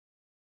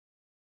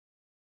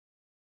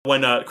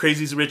When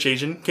Crazy Rich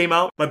Asian came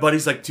out, my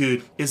buddy's like,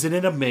 dude, isn't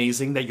it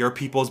amazing that your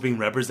people is being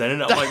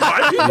represented? I'm like,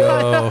 my people?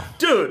 Yo.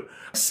 Dude,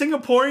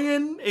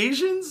 Singaporean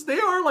Asians, they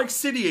are like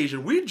city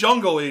Asian. We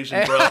jungle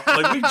Asian, bro.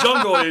 Like, we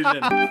jungle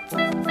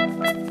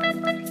Asian.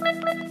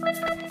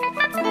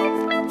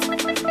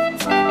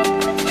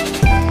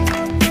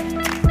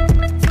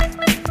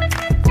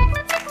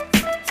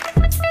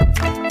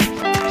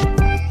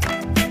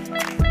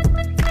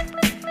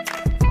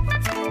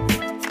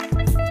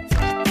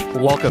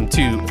 Welcome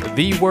to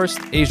The Worst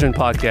Asian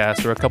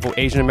Podcast, where a couple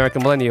Asian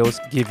American millennials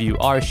give you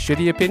our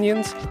shitty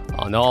opinions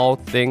on all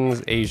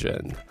things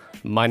Asian.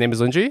 My name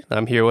is Linji.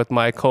 I'm here with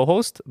my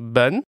co-host,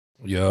 Ben.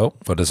 Yo,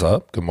 what is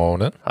up? Good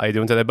morning. How you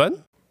doing today,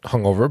 Ben?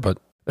 Hungover, but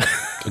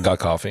I got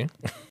coffee.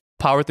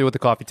 Power through with the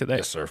coffee today.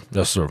 Yes, sir.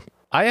 Yes, sir.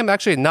 I am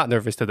actually not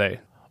nervous today.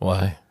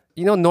 Why?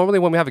 You know, normally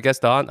when we have a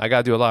guest on, I got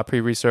to do a lot of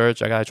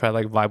pre-research. I got to try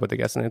to vibe with the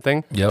guest and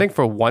everything. Yep. I think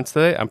for once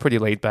today, I'm pretty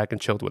laid back and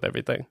chilled with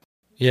everything.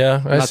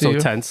 Yeah, I Not see so you.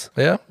 tense.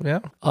 Yeah.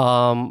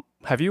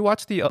 Have you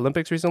watched the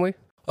Olympics recently?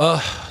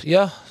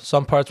 Yeah.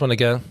 Some parts when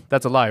again.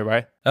 That's a lie,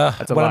 right? When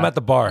lie. I'm at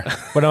the bar.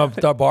 When I'm at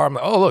the bar, I'm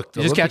like, oh, look.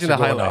 You're just catching the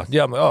highlights.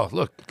 Yeah, I'm like, oh,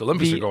 look. The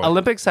Olympics are The going.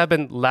 Olympics have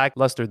been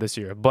lackluster this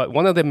year, but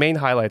one of the main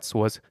highlights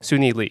was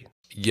Suni Lee.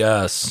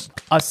 Yes.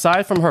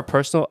 Aside from her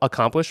personal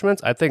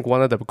accomplishments, I think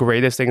one of the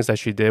greatest things that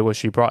she did was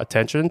she brought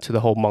attention to the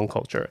whole Hmong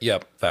culture.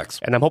 Yep.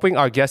 Facts. And I'm hoping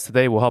our guest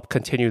today will help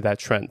continue that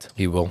trend.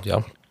 He will.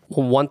 Yeah.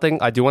 One thing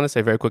I do want to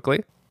say very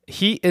quickly,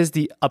 he is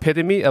the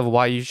epitome of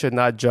why you should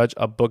not judge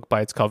a book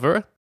by its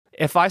cover.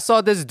 If I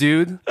saw this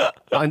dude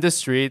on the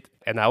street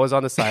and I was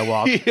on the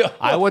sidewalk,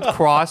 I would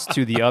cross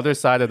to the other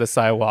side of the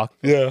sidewalk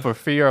for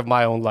fear of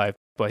my own life.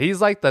 But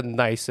he's like the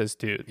nicest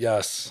dude.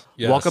 Yes.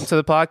 Welcome to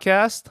the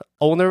podcast,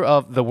 owner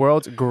of the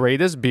world's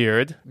greatest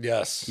beard,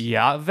 Yes.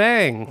 Ya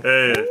Vang.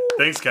 Hey,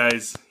 thanks,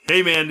 guys.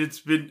 Hey, man,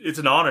 it's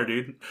an honor,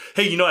 dude.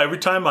 Hey, you know, every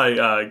time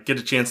I get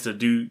a chance to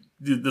do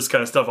this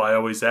kind of stuff, I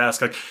always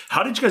ask, like,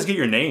 how did you guys get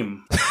your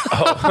name?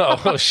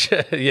 Oh,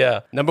 shit. Yeah.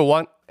 Number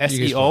one, guys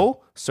SEO,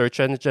 search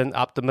engine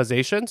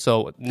optimization.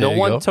 So no you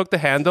one go. took the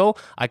handle.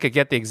 I could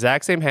get the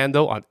exact same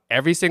handle on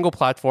every single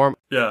platform.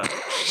 Yeah.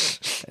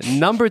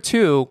 Number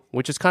two,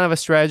 which is kind of a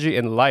strategy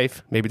in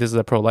life, maybe this is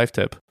a pro-life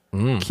tip,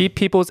 keep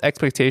people's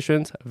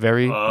expectations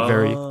very,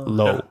 very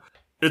low. Yeah.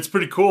 It's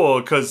pretty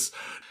cool because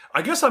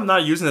I guess I'm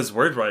not using this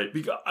word right.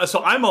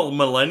 So I'm a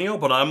millennial,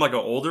 but I'm like an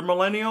older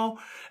millennial.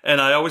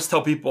 And I always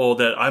tell people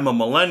that I'm a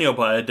millennial,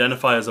 but I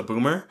identify as a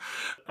boomer.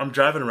 I'm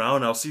driving around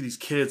and I'll see these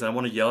kids and I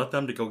want to yell at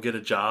them to go get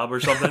a job or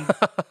something.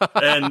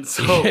 And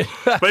so,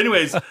 but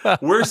anyways,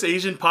 Worst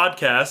Asian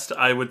Podcast,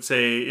 I would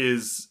say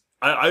is,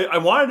 I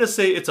wanted to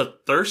say it's a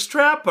thirst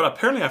trap, but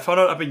apparently I found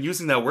out I've been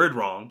using that word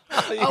wrong.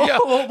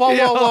 Whoa.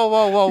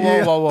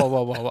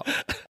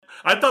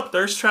 I thought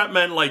thirst trap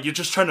meant like you're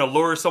just trying to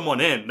lure someone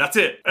in. That's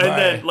it. And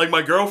then like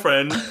my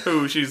girlfriend,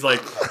 who she's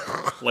like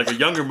a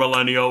younger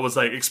millennial, was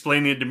like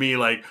explaining it to me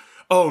like,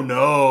 oh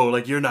no,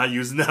 like you're not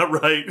using that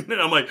right. And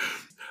I'm like,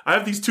 I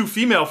have these two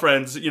female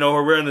friends, you know, who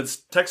are wearing this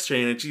text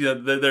chain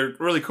and they're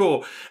really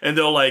cool. And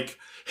they'll like,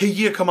 hey,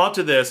 yeah, come out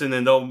to this. And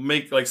then they'll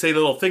make like say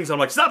little things. I'm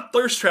like, stop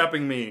thirst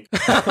trapping me.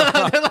 And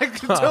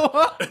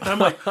I'm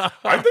like,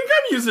 I think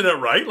I'm using it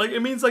right. Like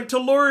it means like to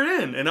lure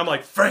it in. And I'm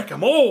like, Frank,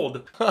 I'm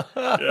old.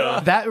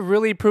 Yeah. That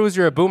really proves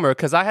you're a boomer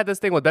because I had this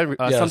thing with Ben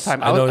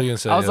sometime. I know what you're gonna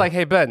say, I was yeah. like,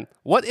 hey, Ben,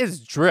 what is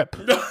drip?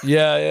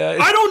 Yeah.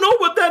 I don't know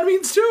what that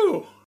means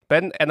too.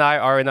 Ben and I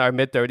are in our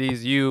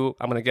mid-30s.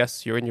 I'm going to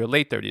guess you're in your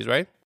late 30s,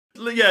 right?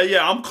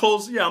 Yeah, I'm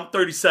close. Yeah, I'm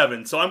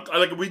 37. So I'm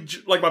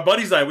like my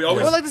buddies and I, we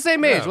always. We're like the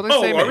same age. We're like the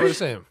Oh, same are age. we? We're the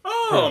same.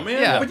 Oh man,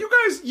 Yeah. but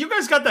you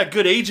guys got that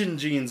good Asian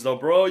genes though,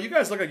 bro. You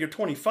guys look like you're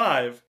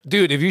 25.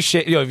 Dude, if you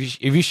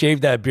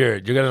shave that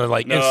beard, you're gonna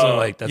like instantly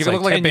like that's You're gonna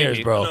like look like 10 a years,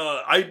 baby. bro.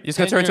 I You're just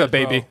going to turn into a 10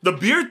 years, baby. bro. the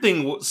beard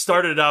thing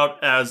started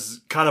out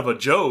as kind of a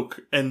joke,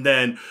 and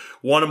then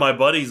one of my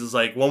buddies is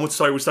like, we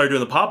started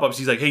doing the pop ups.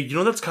 He's like, hey, you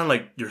know that's kind of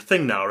like your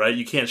thing now, right?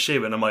 You can't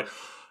shave it. And I'm like,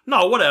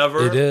 no,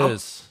 whatever. It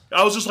is.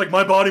 I was just like,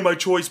 my body, my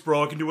choice,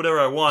 bro. I can do whatever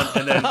I want.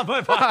 And then,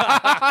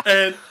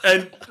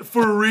 and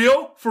for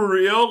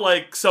real,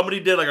 like somebody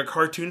did like a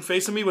cartoon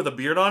face of me with a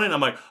beard on it. And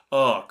I'm like,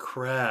 oh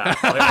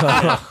crap!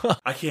 Like,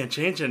 I can't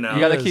change it now. You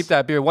got to keep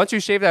that beard. Once you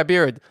shave that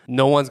beard,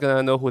 no one's going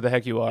to know who the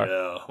heck you are.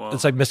 Yeah, well,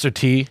 It's like Mr.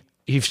 T.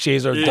 He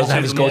shaves or Yeah, doesn't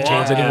have his shaves gold them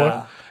all. chains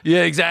anymore.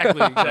 Yeah,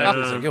 exactly. It's Yeah.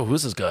 like, yo,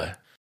 who's this guy?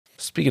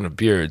 Speaking of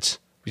beards,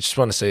 we just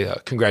want to say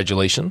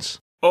congratulations.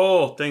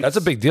 oh, thanks. That's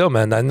a big deal,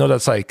 man. I know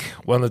that's like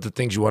one of the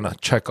things you want to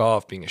check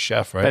off being a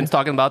chef, right? Ben's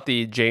talking about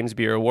the James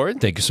Beard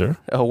Award, Thank you, sir.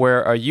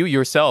 where you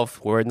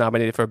yourself were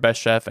nominated for Best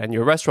Chef, and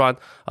your restaurant,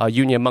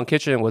 Union Monk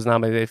Kitchen, was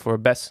nominated for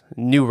Best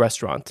New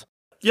Restaurant.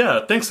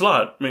 Yeah, thanks a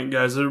lot. I mean,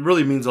 guys, it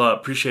really means a lot.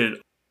 Appreciate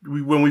it.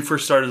 When we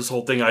first started this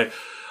whole thing, I've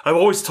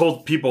always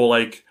told people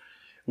like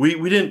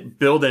we didn't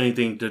build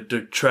anything to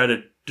try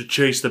to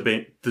chase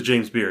the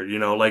James Beard. You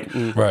know, like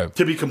Right.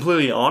 to be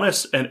completely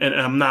honest, and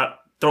I'm not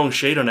throwing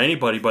shade on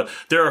anybody, but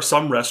there are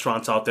some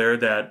restaurants out there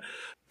that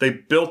they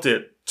built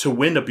it to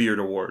win a Beard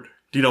Award.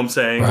 Do you know what I'm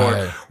saying?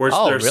 Right. Or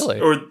Oh, there's,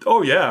 really? or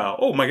oh yeah,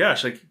 oh my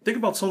gosh! Like think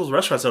about some of those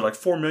restaurants that are like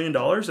 $4 million.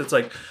 It's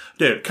like,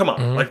 dude, come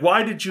on! Like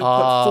why did you put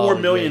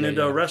 $4 million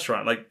into a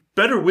restaurant? Like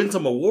better win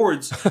some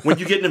awards when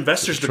you get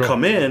investors to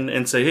come in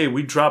and say, hey,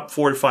 we dropped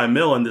 4 to 5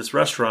 mil in this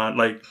restaurant.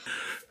 Like,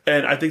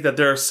 and I think that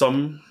there are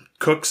some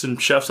cooks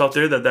and chefs out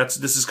there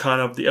this is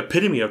kind of the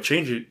epitome of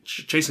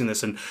chasing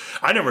this. And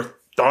I never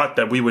thought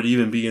that we would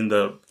even be in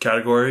the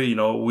category. You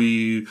know,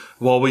 we've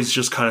always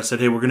just kind of said,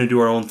 hey, we're going to do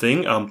our own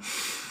thing.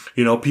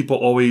 You know, people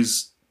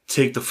always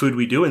take the food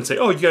we do and say,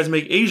 oh, you guys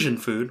make Asian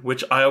food,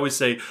 which I always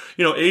say,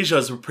 you know, Asia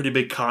is a pretty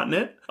big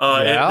continent.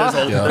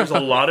 There's a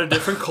lot of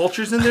different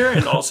cultures in there,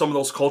 and some of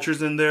those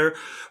cultures in there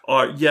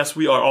are, yes,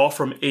 we are all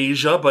from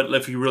Asia, but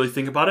if you really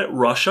think about it,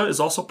 Russia is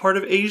also part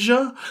of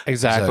Asia.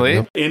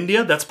 Exactly.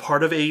 India, that's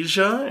part of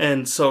Asia.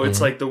 And so it's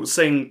like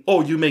saying,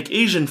 oh, you make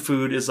Asian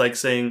food is like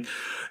saying,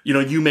 you know,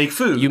 you make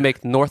food. You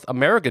make North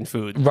American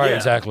food. Right, Yeah.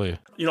 exactly.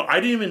 You know, I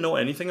didn't even know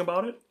anything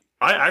about it.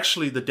 I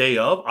actually, the day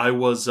of, I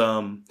was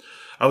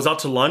out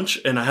to lunch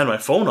and I had my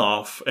phone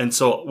off. And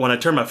so when I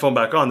turned my phone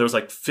back on, there was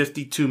like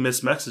 52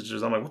 missed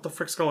messages. I'm like, what the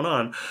frick's going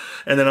on?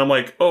 And then I'm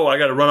like, oh, I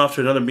got to run off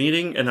to another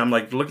meeting. And I'm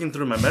like looking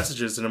through my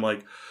messages and I'm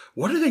like,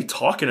 what are they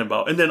talking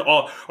about? And then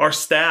our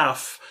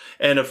staff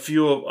and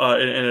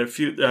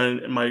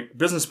my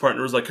business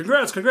partner was like,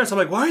 congrats. I'm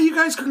like, why are you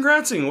guys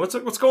congratsing?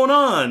 What's going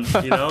on?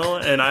 You know?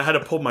 And I had to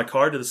pull my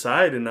car to the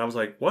side and I was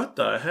like, what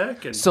the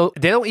heck? And So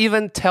they don't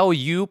even tell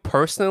you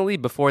personally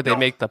before they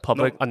make the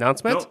public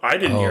announcement? no, I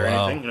didn't hear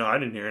wow. anything. I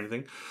didn't hear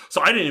anything.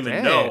 So I didn't even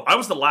Dang. know. I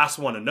was the last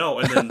one to know.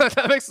 And then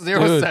That makes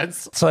zero Dude,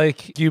 sense. it's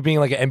like you being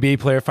like an NBA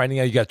player finding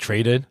out you got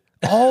traded.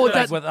 Oh,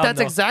 That's that's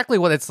exactly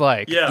what it's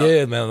like. yeah.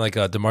 Yeah, man. Like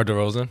DeMar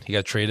DeRozan, he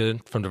got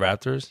traded from the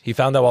Raptors. He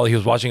found out while he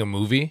was watching a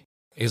movie.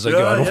 He's like, Yeah,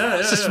 yo, I don't yeah,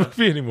 watch yeah, this yeah.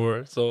 movie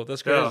anymore. So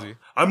that's crazy. Yeah.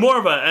 I'm more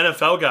of an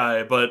NFL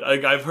guy, but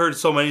I've heard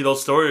so many of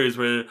those stories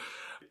where,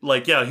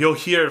 like, yeah, he'll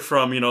hear it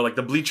from, you know, like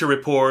the Bleacher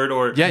Report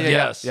or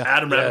Yes.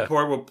 Adam Yeah.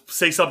 Rappaport will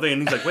say something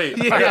and he's like,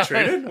 wait, I got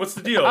traded? What's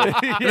the deal? And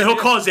then he'll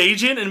call his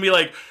agent and be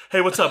like,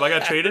 hey, what's up? I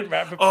got traded?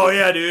 Oh,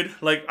 yeah, dude.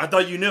 Like, I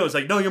thought you knew. It's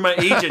like, no, you're my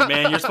agent,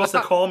 man. You're supposed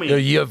to call me. Yo,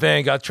 Yia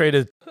Van got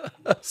traded.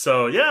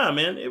 So yeah,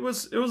 man, it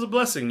was a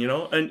blessing, you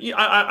know. And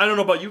I don't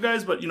know about you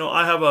guys, but you know,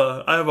 I have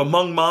a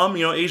Hmong mom,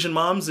 you know, Asian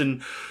moms,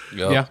 and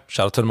Yo, Yeah.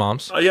 Shout out to the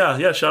moms.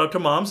 yeah, shout out to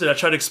moms. And I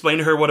tried to explain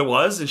to her what it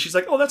was, and she's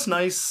like, "Oh, that's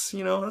nice,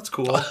 you know, that's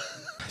cool."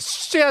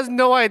 She has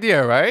no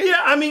idea, right? Yeah,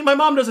 I mean, my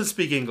mom doesn't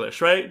speak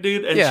English, right,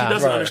 dude, and Yeah, she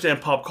doesn't right.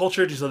 understand pop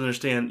culture. She doesn't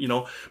understand, you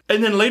know.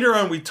 And then later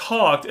on, we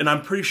talked, and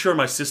I'm pretty sure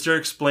my sister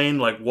explained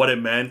like what it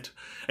meant.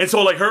 And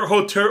so, like, her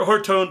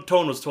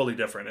tone was totally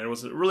different, and it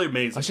was really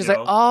amazing. She's you like,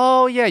 know?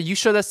 oh, yeah, you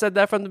should have said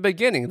that from the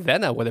beginning.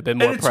 Then I would have been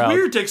more And it's proud.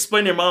 weird to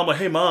explain to your mom, like,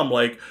 hey, mom,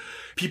 like,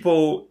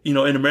 people, you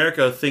know, in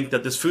America think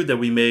that this food that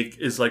we make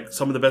is like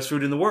some of the best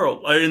food in the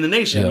world, or in the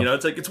nation. Yeah. You know,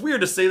 it's like it's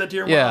weird to say that to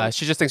your Yeah, mom.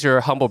 she just thinks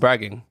you're humble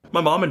bragging.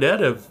 My mom and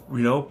dad have, you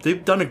know,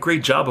 they've done a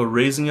great job of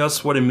raising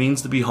us what it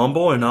means to be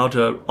humble and how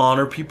to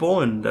honor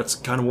people, and that's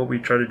kind of what we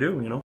try to do.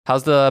 You know.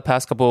 How's the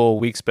past couple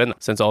weeks been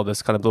since all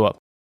this kind of blew up?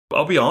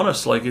 I'll be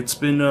honest, like it's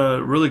been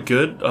really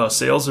good.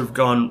 Sales have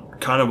gone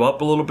kind of up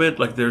a little bit.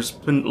 Like there's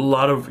been a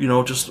lot of, you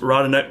know, just a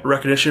lot of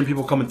recognition,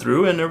 people coming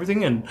through and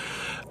everything, and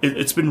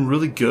it's been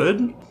really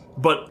good.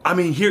 But I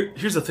mean,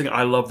 here's the thing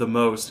I love the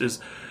most is,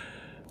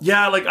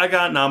 yeah, like I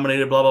got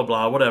nominated, blah blah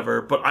blah,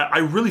 whatever. But I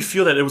really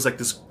feel that it was like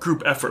this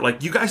group effort.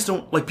 Like you guys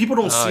don't, like people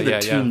don't see the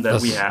team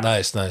that we have.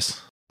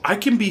 Nice. I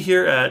can be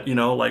here at, you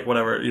know, like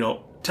whatever, you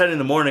know, 10 in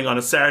the morning on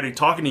a Saturday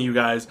talking to you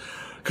guys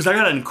because I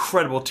got an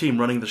incredible team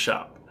running the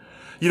shop.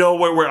 You know,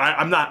 where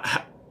I'm not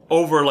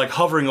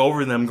hovering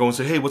over them going,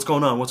 say, hey, what's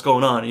going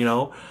on, you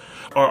know?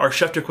 Our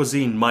chef de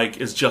cuisine, Mike,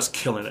 is just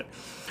killing it.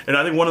 And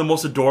I think one of the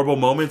most adorable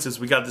moments is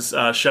we got this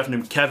chef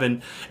named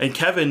Kevin. And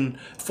Kevin,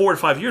 4 to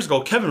 5 years ago,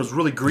 Kevin was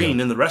really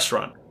green in the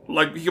restaurant.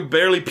 Like, he could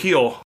barely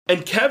peel.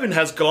 And Kevin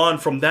has gone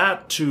from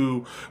that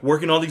to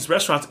working all these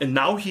restaurants, and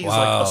now he's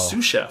like a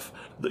sous chef.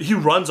 He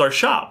runs our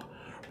shop.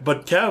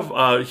 But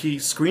Kev, he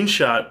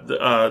screenshot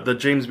the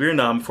James Beard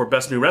nom for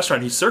Best New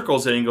Restaurant. He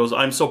circles it and goes,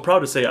 "I'm so proud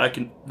to say I work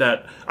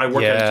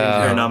at a James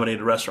Beard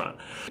nominated restaurant."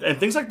 And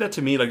things like that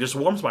to me, like, just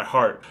warms my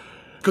heart.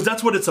 Because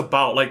that's what it's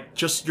about, like,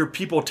 just your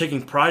people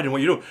taking pride in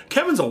what you do.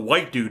 Kevin's a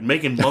white dude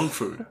making Hmong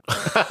food.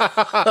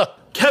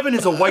 Kevin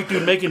is a white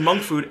dude making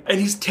Hmong food, and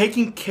he's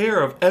taking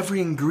care of every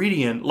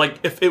ingredient, like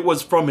if it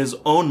was from his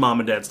own mom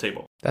and dad's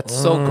table. That's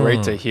so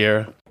great to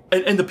hear.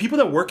 And the people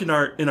that work in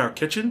our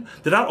kitchen,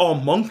 they're not all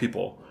Hmong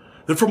people.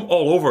 They're from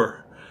all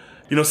over.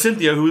 You know,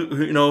 Cynthia,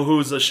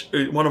 who's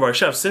one of our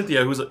chefs,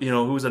 Cynthia, who's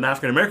an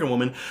African American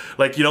woman,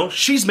 like, you know,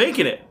 she's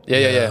making it.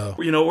 Yeah.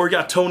 You know, or we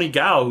got Tony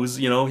Gao, who's,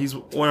 you know, he's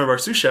one of our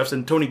sous chefs,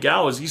 and Tony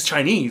Gao he's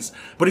Chinese,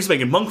 but he's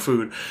making Hmong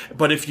food.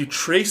 But if you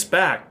trace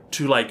back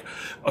to like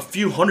a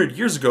few hundred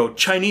years ago,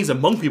 Chinese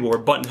and Hmong people were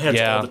butting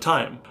heads all the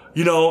time.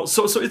 You know,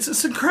 so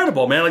it's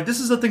incredible, man. Like, this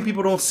is the thing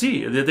people don't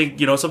see. They think,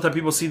 you know, sometimes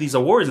people see these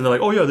awards and they're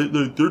like, oh yeah,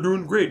 they're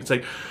doing great. It's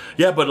like,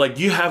 yeah, but like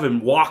you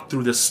haven't walked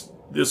through this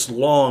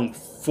long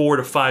 4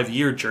 to 5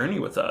 year journey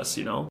with us,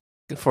 you know?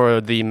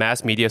 for the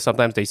mass media,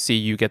 sometimes they see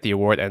you get the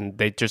award and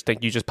they just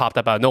think you just popped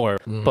up out of nowhere.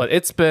 But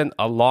it's been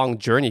a long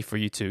journey for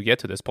you to get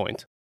to this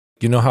point.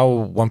 You know how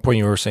one point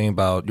you were saying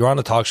about, you're on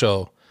a talk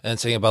show and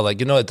saying about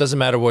like, it doesn't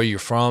matter where you're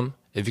from.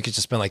 If you could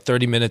just spend like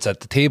 30 minutes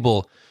at the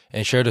table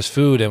and share this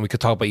food and we could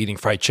talk about eating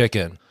fried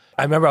chicken.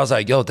 I remember I was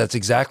like, yo, that's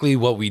exactly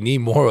what we need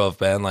more of,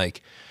 man.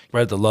 Like,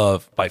 spread the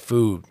love by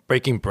food,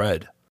 breaking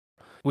bread.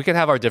 We can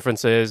have our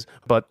differences,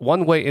 but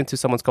one way into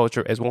someone's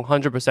culture is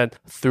 100%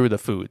 through the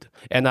food.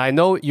 And I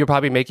know you're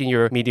probably making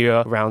your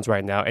media rounds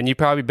right now, and you've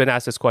probably been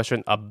asked this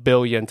question a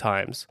billion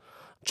times.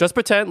 Just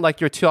pretend like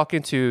you're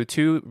talking to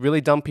two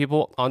really dumb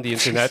people on the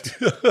internet.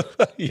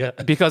 Yeah.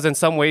 Because in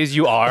some ways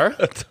you are.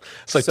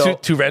 It's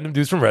like two random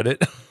dudes from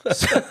Reddit.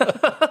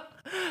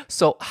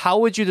 So how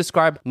would you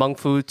describe Hmong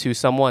food to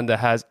someone that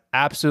has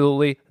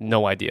absolutely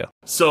no idea?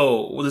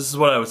 So this is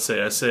what I would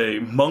say. I say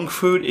Hmong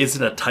food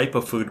isn't a type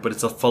of food, but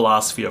it's a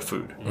philosophy of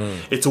food.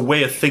 It's a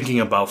way of thinking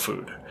about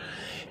food.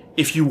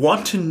 If you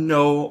want to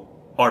know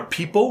our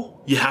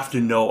people, you have to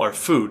know our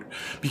food,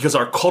 because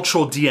our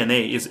cultural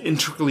DNA is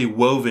intricately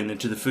woven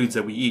into the foods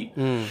that we eat.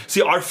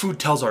 See, our food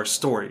tells our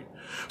story.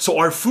 So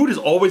our food is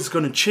always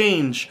going to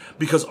change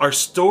because our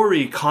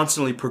story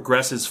constantly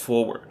progresses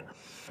forward.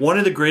 One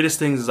of the greatest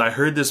things is I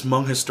heard this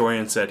Hmong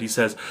historian said, he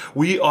says,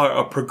 we are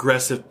a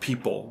progressive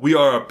people. We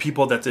are a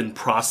people that's in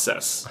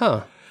process.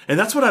 And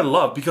that's what I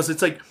love, because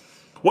it's like,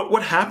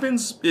 what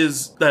happens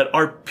is that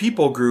our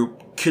people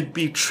group could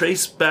be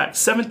traced back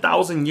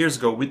 7,000 years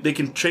ago. They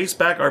can trace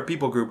back our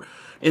people group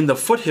in the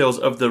foothills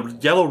of the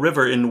Yellow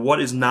River in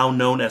what is now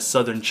known as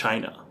southern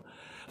China.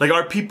 Like,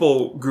 our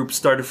people group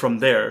started from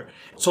there.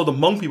 So the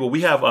Hmong people,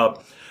 we have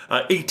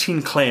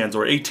 18 clans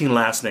or 18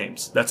 last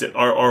names. That's it.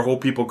 Our whole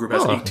people group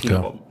has 18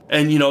 of them.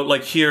 And,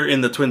 like here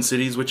in the Twin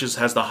Cities, which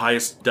has the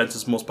highest,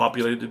 densest, most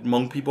populated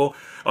Hmong people,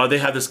 they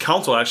have this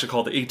council actually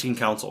called the 18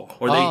 Council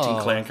or the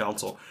 18 Clan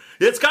Council.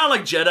 It's kind of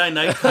like Jedi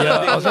Knight.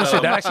 I was going to say,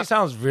 that actually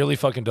sounds really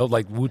fucking dope.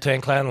 Like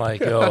Wu-Tang Clan, like,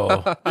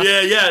 yo.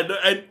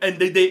 Yeah. And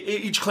they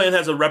each clan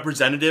has a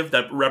representative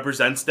that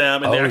represents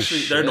them. And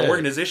they're an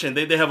organization.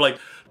 They have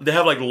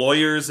like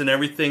lawyers and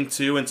everything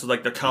too. And so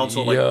like the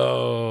council, like,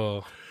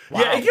 yo. Wow.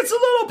 Yeah, it gets a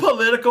little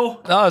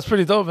political. No, it's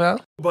pretty dope, man.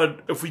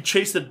 But if we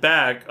chase it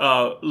back,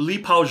 Li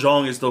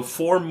Paozhong is the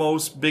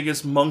foremost,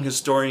 biggest Hmong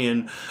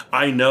historian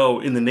I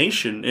know in the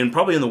nation and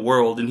probably in the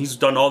world. And he's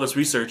done all this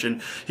research.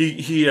 And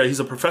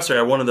he's a professor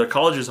at one of the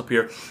colleges up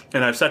here.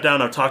 And I've sat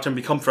down, I've talked to him,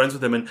 become friends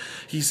with him. And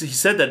he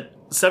said that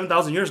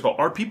 7,000 years ago,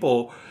 our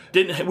people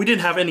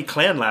didn't have any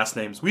clan last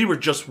names. We were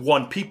just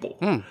one people.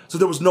 So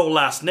there was no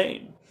last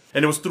name.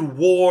 And it was through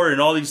war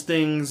and all these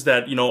things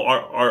that,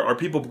 our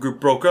people group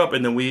broke up,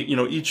 and then we,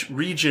 each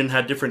region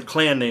had different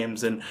clan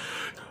names.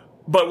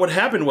 But what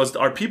happened was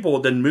our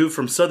people then moved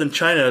from southern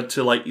China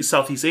to like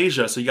Southeast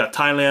Asia. So you got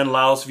Thailand,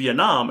 Laos,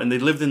 Vietnam, and they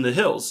lived in the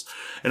hills.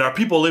 And our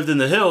people lived in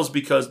the hills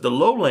because the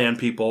lowland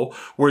people,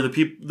 where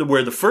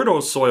the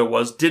fertile soil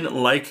was, didn't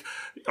like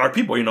our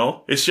people,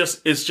 It's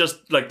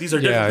just like, these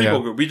are different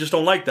people group. We just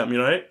don't like them,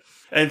 right?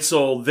 And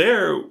so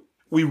there,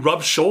 we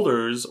rub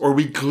shoulders, or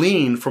we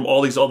glean from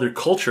all these other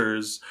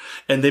cultures,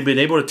 and they've been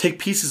able to take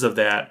pieces of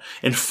that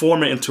and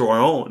form it into our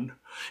own.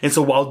 And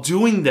so while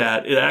doing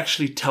that, it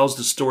actually tells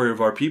the story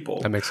of our people.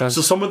 That makes sense.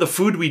 So some of the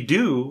food we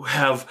do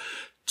have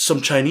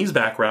some Chinese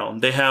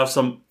background. They have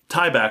some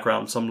Thai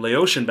background, some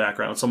Laotian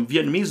background, some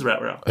Vietnamese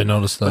background. I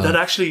noticed that. But that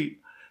actually,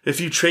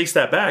 if you trace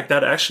that back,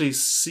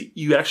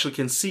 you actually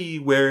can see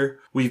where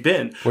we've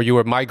been. Where you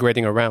were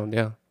migrating around,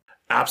 yeah.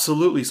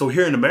 Absolutely. So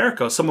here in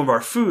America, some of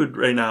our food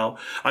right now,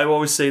 I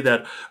always say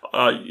that,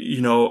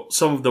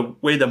 some of the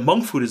way that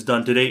Hmong food is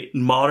done today,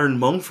 modern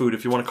Hmong food,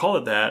 if you want to call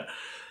it that,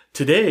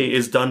 today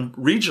is done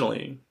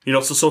regionally.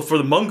 So for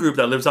the Hmong group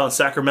that lives out in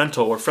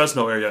Sacramento or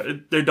Fresno area,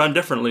 they're done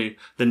differently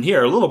than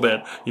here a little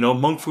bit.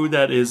 Hmong food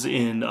that is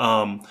in,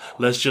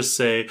 let's just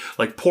say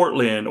like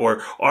Portland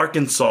or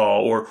Arkansas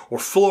or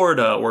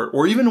Florida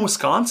or even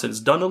Wisconsin is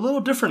done a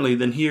little differently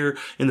than here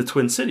in the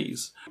Twin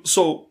Cities.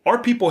 So our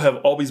people have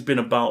always been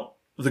about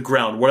the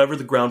ground, whatever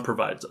the ground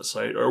provides us,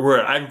 right? Or we're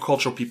an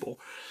agricultural people.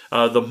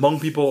 The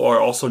Hmong people are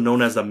also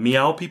known as the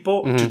Miao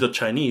people to the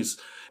Chinese.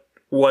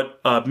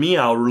 What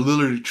Miao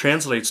literally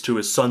translates to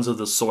is sons of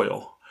the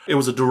soil. It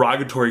was a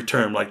derogatory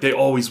term. Like, they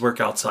always work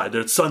outside.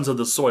 They're sons of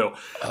the soil.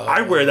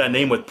 I wear that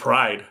name with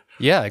pride.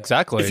 Yeah,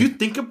 exactly. If you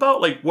think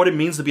about like what it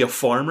means to be a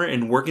farmer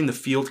and work in the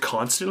field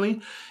constantly,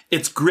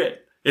 it's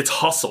grit. It's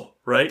hustle,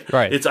 right?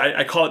 Right.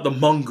 I call it the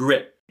Hmong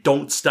grit.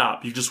 Don't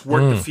stop. You just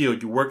work the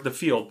field. You work the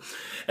field.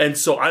 And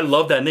so I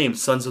love that name,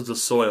 Sons of the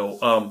Soil.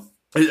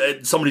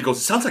 Somebody goes,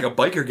 it sounds like a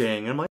biker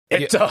gang. And I'm like,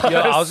 it does.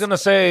 Yeah, I was going to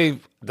say,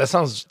 that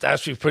sounds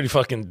actually pretty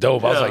fucking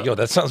dope. I was like, yo,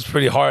 that sounds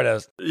pretty hard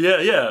as.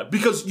 Yeah.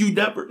 Because you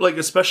never, like,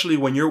 especially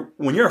when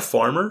you're a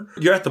farmer,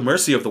 you're at the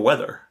mercy of the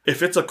weather.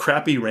 If it's a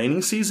crappy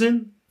raining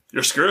season,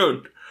 you're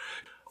screwed.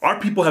 Our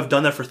people have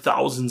done that for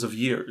thousands of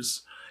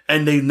years.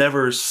 And they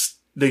never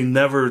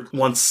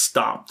once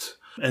stopped.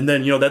 And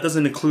then, that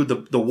doesn't include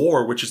the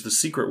war, which is the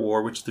secret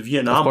war, which is the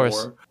Vietnam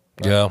War.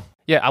 Yeah.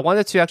 Yeah, I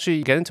wanted to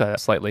actually get into that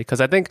slightly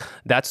because I think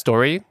that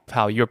story,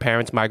 how your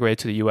parents migrated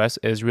to the US,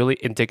 is really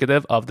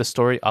indicative of the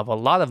story of a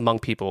lot of Hmong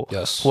people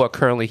who are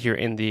currently here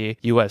in the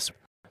US.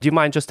 Do you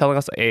mind just telling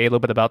us a little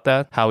bit about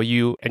that? How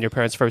you and your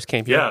parents first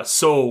came here? Yeah,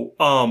 so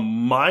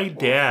my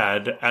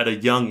dad, at a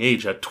young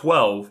age, at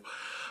 12,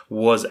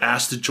 was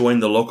asked to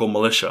join the local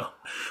militia.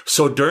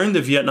 So during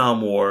the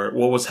Vietnam War,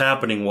 what was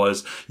happening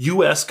was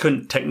U.S.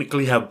 couldn't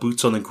technically have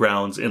boots on the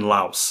grounds in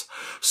Laos.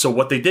 So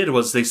what they did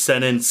was they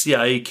sent in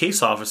CIA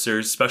case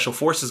officers, special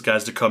forces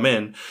guys to come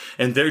in,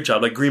 and their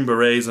job, like Green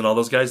Berets and all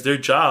those guys, their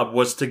job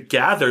was to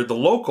gather the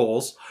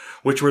locals,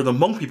 which were the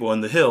Hmong people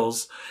in the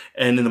hills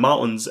and in the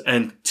mountains,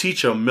 and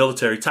teach them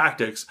military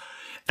tactics.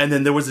 And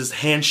then there was this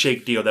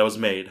handshake deal that was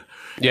made.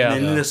 Yeah.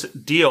 And in this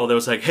deal, there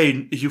was like,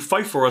 hey, if you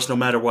fight for us no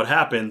matter what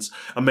happens,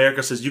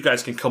 America says you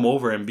guys can come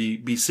over and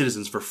be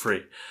citizens for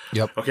free.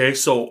 Yep. Okay,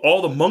 so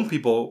all the Hmong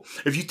people,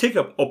 if you take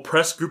an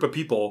oppressed group of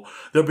people,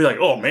 they'll be like,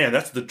 oh man,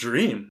 that's the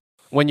dream.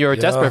 When you're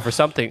desperate for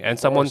something and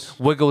someone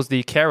wiggles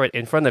the carrot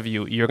in front of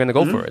you, you're going to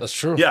go for it. That's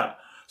true. Yeah.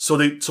 So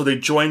they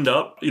joined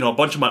up, a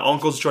bunch of my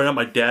uncles joined up.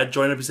 My dad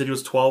joined up. He said he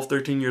was 12,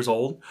 13 years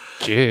old.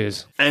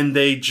 Jeez. And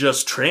they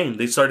just trained.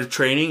 They started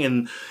training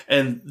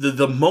and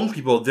the Hmong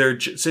people,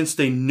 since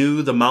they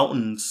knew the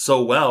mountains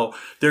so well,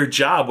 their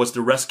job was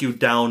to rescue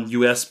down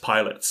U.S.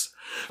 pilots.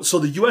 So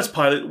the U.S.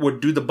 pilot would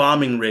do the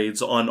bombing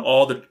raids on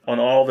all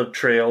the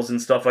trails and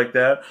stuff like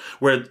that,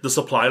 where the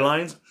supply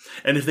lines.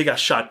 And if they got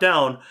shot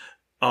down,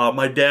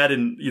 my dad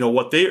and,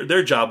 what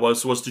their job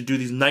was to do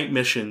these night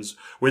missions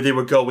where they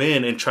would go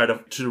in and try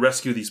to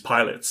rescue these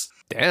pilots.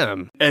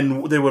 Damn.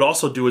 And what they would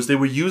also do is they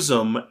would use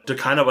them to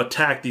kind of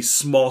attack these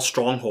small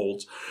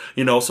strongholds,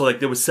 so like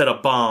they would set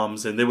up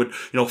bombs and they would,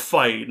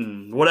 fight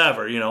and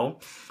whatever,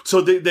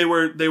 So they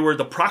were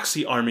the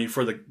proxy army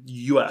for the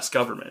U.S.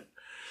 government.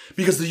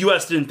 Because the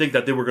U.S. didn't think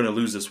that they were going to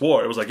lose this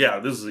war. It was like, yeah,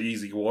 this is an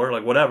easy war.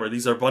 Like, whatever.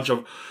 These are a bunch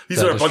of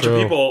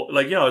people.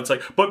 Like, it's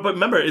like, but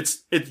remember,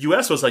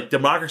 U.S. was like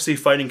democracy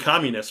fighting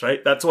communists,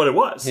 right? That's what it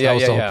was. Yeah.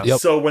 Yep.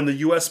 So when the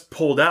U.S.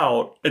 pulled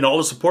out and all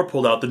the support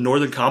pulled out, the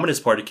Northern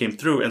Communist Party came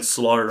through and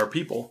slaughtered our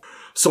people.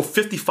 So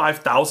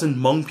 55,000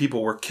 Hmong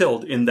people were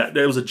killed in that.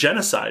 It was a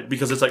genocide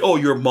because it's like, oh,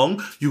 you're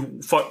Hmong, you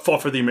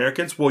fought for the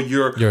Americans. Well,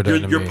 you're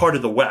part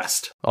of the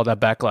West. All that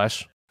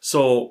backlash.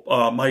 So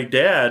my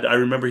dad, I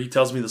remember he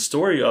tells me the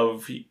story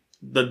of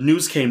the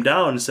news came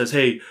down and says,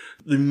 hey,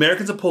 the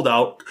Americans have pulled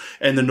out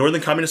and the Northern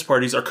Communist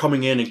parties are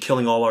coming in and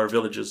killing all our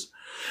villages.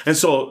 And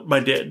so my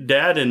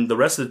dad and the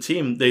rest of the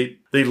team,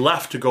 they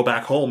left to go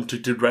back home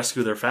to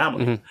rescue their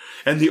family. Mm-hmm.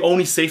 And the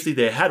only safety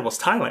they had was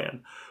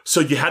Thailand.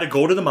 So you had to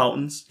go to the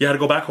mountains. You had to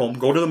go back home,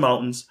 go to the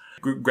mountains,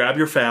 grab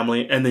your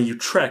family, and then you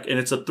trek. And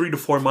it's a 3 to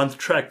 4 month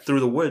trek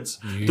through the woods,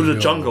 through the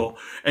jungle.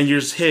 And you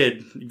just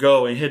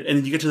go and hid. And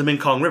then you get to the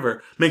Mekong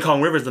River.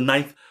 Mekong River is the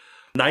ninth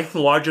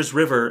largest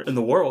river in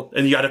the world.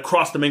 And you got to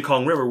cross the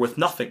Mekong River with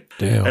nothing.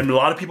 Damn. And a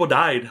lot of people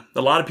died.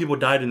 A lot of people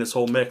died in this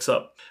whole mix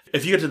up.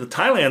 If you get to the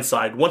Thailand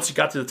side, once you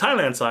got to the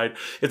Thailand side,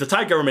 if the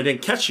Thai government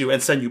didn't catch you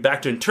and send you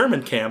back to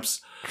internment camps,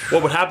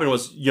 what would happen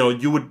was,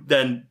 you would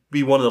then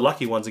be one of the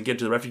lucky ones and get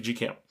to the refugee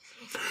camp.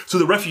 So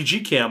the refugee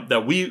camp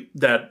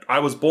that I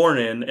was born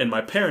in and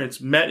my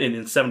parents met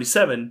in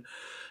 77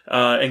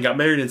 and got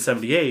married in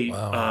 78,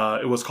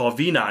 it was called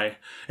Vinai.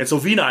 And so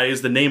Vinai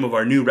is the name of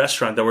our new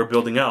restaurant that we're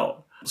building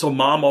out. So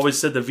Mom always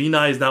said that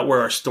Vinai is not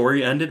where our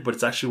story ended, but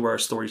it's actually where our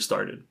story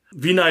started.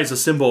 Vinai is a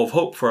symbol of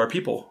hope for our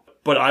people.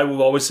 But I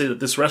will always say that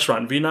this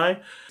restaurant,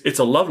 Vinai, it's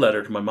a love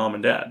letter to my mom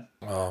and dad.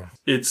 Wow.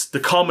 It's the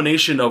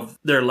culmination of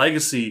their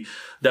legacy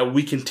that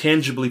we can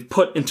tangibly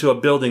put into a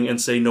building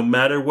and say, no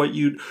matter what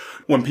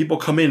when people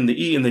come in to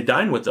eat and they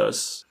dine with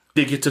us,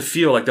 they get to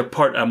feel like they're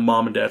part at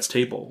mom and dad's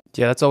table.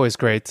 Yeah, that's always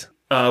great.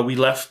 We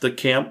left the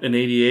camp in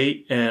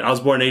 88 and I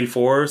was born in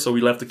 84. So we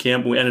left the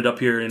camp and we ended up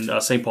here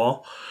in St.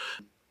 Paul.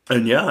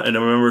 And I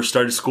remember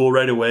started school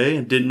right away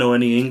and didn't know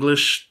any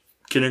English.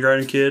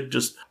 Kindergarten kid,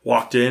 just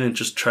walked in and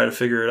just tried to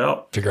figure it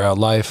out. Figure out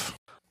life.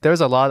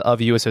 There's a lot of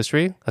U.S.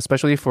 history,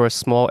 especially for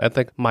small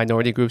ethnic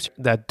minority groups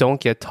that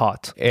don't get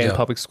taught in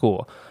public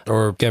school.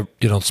 Or get,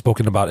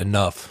 spoken about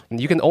enough.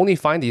 And you can only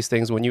find these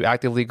things when you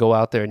actively go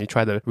out there and you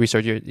try to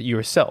research it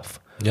yourself.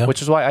 Yeah.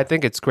 Which is why I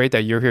think it's great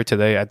that you're here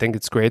today. I think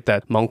it's great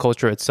that Hmong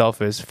culture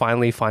itself is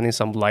finally finding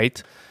some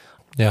light.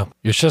 Yeah.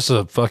 You're just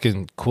a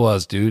fucking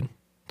cool-ass dude.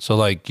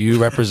 So,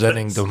 you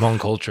representing the Hmong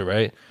culture,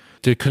 right?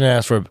 Dude, couldn't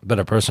ask for a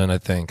better person, I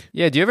think.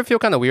 Yeah, do you ever feel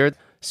kind of weird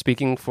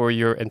speaking for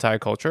your entire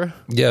culture?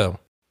 Yeah.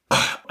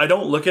 I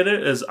don't look at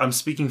it as I'm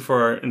speaking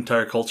for our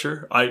entire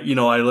culture. I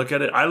look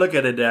at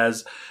it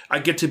as I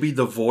get to be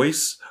the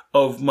voice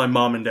of my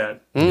mom and dad.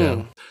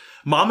 Yeah.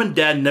 Mom and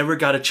dad never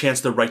got a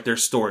chance to write their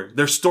story.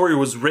 Their story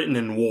was written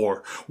in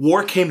war.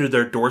 War came to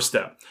their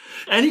doorstep.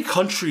 Any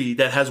country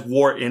that has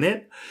war in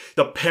it,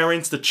 the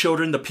parents, the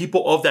children, the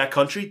people of that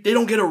country, they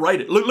don't get to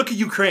write it. Look at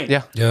Ukraine.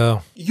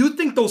 Yeah. You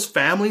think those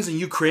families in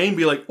Ukraine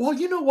be like, well,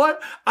 you know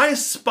what? I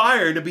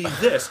aspire to be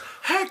this.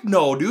 Heck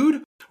no,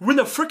 dude. When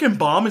the freaking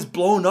bomb is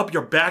blowing up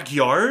your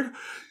backyard,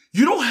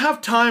 You don't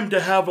have time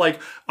to have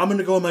like, I'm going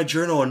to go in my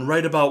journal and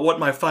write about what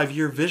my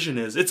 5-year vision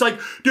is. It's like,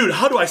 dude,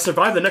 how do I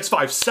survive the next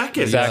 5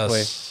 seconds? Exactly.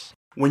 Yes.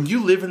 When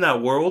you live in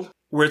that world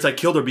where it's like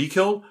killed or be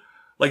killed,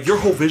 like your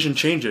whole vision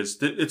changes.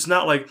 It's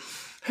not like,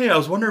 hey, I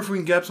was wondering if we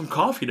can grab some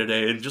coffee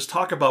today and just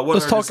talk about what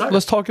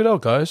Let's talk it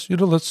out, guys.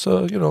 Let's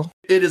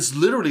It is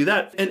literally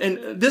that.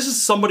 And this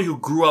is somebody who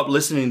grew up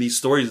listening to these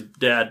stories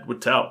Dad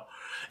would tell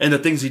and the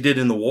things he did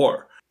in the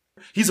war.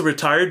 He's a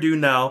retired dude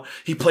now.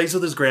 He plays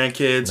with his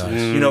grandkids.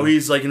 Nice.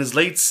 He's like in his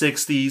late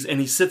 60s and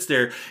he sits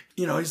there.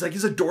 He's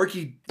a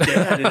dorky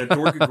dad and a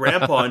dorky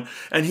grandpa.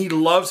 And he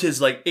loves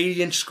his like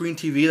 80-inch screen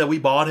TV that we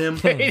bought him.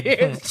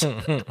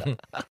 80-inch.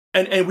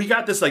 And we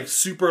got this like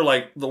super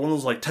like one of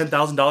those like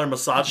 $10,000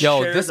 massage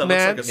chairs. This that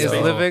man looks like is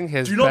living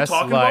his Do you know best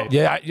what I'm talking life.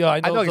 about? Yeah, I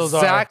know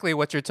exactly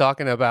what you're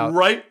talking about.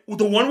 Right?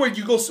 The one where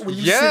you go when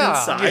you sit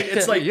inside,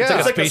 it's like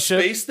a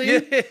space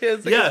thing.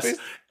 It's like yes.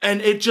 And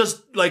it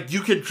just like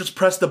you can just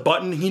press the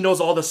button. He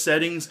knows all the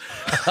settings.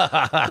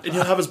 And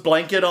he'll have his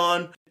blanket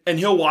on. And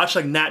he'll watch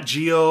like Nat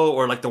Geo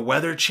or like the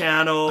Weather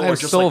Channel. I'm or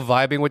just so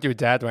like, vibing with your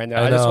dad right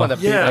now. I just want to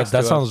be next to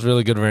that him. sounds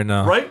really good right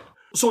now. Right?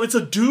 So it's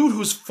a dude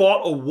who's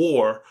fought a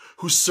war,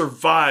 who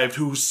survived,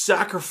 who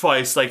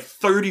sacrificed like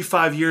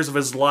 35 years of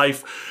his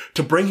life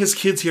to bring his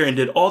kids here and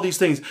did all these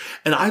things.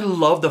 And I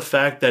love the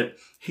fact that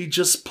he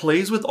just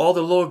plays with all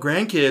the little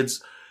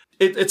grandkids.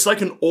 It's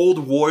like an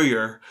old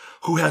warrior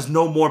who has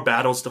no more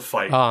battles to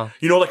fight. Like,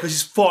 cause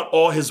he's fought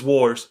all his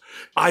wars.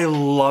 I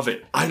love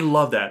it. I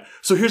love that.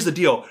 So here's the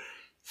deal.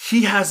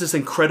 He has this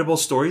incredible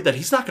story that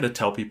he's not going to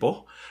tell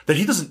people, that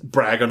he doesn't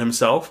brag on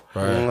himself.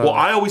 Right. Well,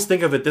 I always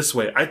think of it this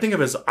way. I think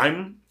of it as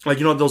I'm like,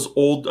 those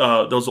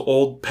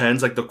old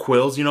pens, like the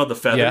quills, the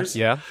feathers.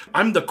 Yeah.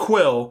 I'm the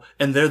quill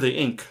and they're the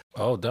ink.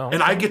 Oh, damn.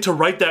 And I get to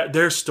write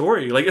their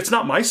story. Like, it's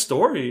not my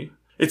story.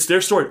 It's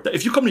their story.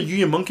 If you come to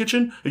Union Monk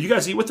Kitchen, if you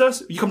guys eat with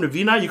us, you come to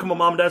V-Night, you come to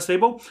Mom and Dad's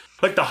table,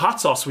 like the hot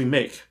sauce we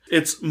make,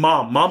 it's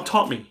Mom. Mom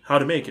taught me how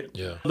to make it.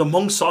 Yeah. The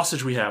Hmong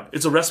sausage we have,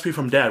 it's a recipe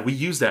from Dad. We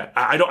use that.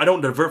 I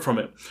don't divert from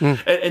it.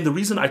 And the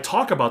reason I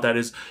talk about that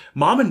is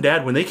Mom and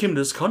Dad, when they came to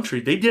this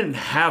country, they didn't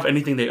have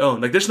anything they own.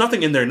 Like, there's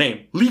nothing in their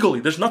name. Legally,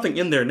 there's nothing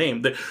in their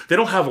name. They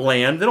don't have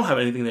land. They don't have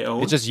anything they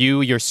own. It's just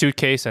you, your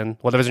suitcase, and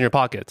whatever's in your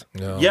pocket.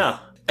 Yeah.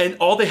 And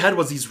all they had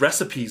was these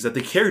recipes that they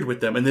carried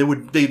with them, and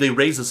they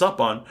raised us up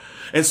on.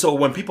 And so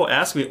when people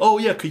ask me, "Oh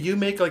yeah, could you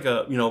make like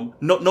a no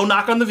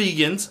knock on the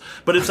vegans,"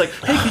 but it's like,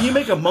 "Hey, can you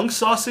make a monk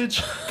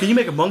sausage? Can you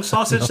make a monk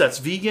sausage that's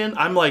vegan?"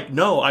 I'm like,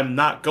 "No, I'm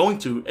not going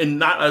to," and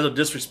not out of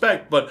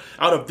disrespect, but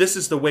out of this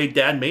is the way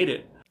Dad made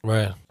it.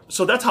 Right.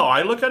 So that's how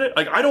I look at it.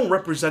 Like, I don't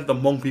represent the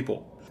Hmong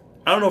people.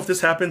 I don't know if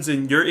this happens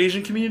in your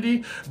Asian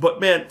community, but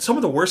man, some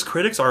of the worst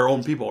critics are our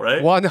own people,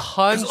 right?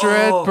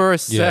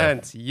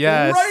 100%.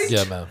 Yes. Right?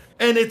 Yeah, man.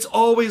 And it's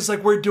always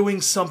like we're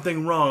doing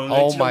something wrong.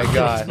 Oh my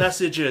God. These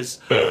messages.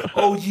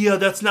 Oh yeah,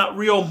 that's not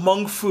real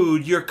Hmong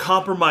food. You're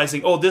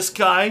compromising. Oh, this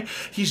guy,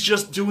 he's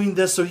just doing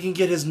this so he can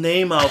get his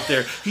name out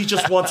there. He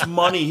just wants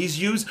money. He's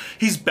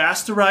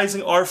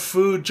bastardizing our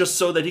food just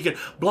so that he can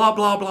blah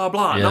blah blah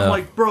blah. And I'm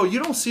like, bro,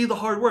 you don't see the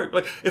hard work.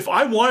 Like, if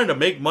I wanted to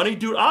make money,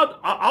 dude,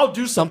 I'll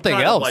do something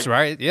else,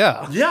 right?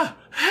 Yeah. Yeah.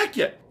 Heck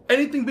yeah.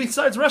 Anything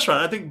besides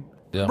restaurant. I think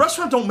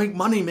restaurants don't make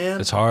money, man.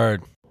 It's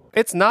hard.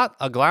 It's not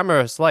a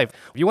glamorous life.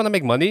 If you want to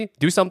make money,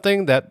 do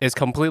something that is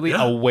completely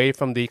away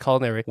from the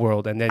culinary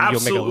world, and then you'll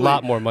make a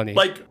lot more money.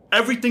 Like,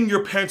 everything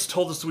your parents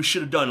told us we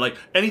should have done, like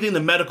anything in the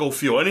medical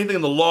field, anything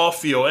in the law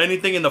field,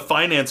 anything in the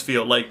finance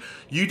field, like,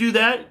 you do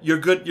that, you're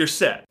good, you're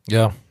set.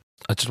 Yeah.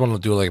 I just want to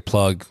do like a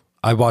plug.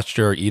 I watched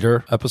your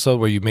Eater episode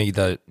where you made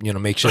that,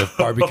 makeshift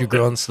barbecue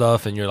grill and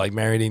stuff, and you're like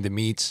marinating the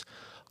meats.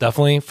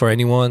 Definitely for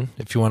anyone,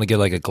 if you want to get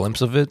like a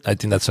glimpse of it, I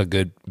think that's a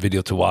good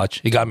video to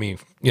watch. It got me,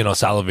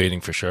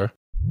 salivating for sure.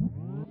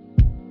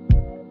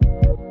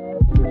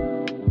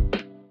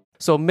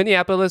 So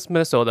Minneapolis,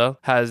 Minnesota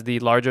has the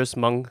largest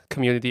Hmong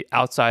community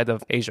outside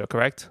of Asia,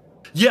 correct?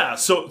 Yeah,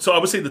 so I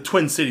would say the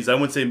Twin Cities. I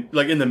wouldn't say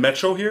like in the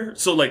metro here.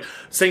 So like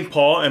St.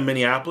 Paul and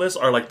Minneapolis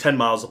are like 10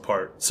 miles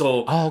apart.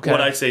 So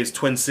what I say is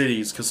Twin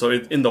Cities, because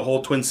in the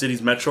whole Twin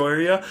Cities metro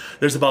area,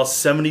 there's about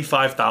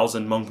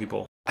 75,000 Hmong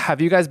people.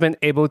 Have you guys been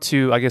able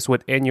to, I guess,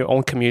 within your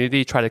own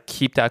community, try to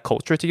keep that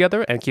culture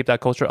together and keep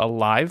that culture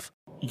alive?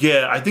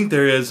 Yeah, I think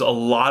there is a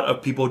lot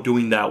of people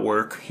doing that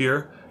work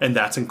here, and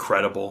that's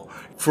incredible.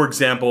 For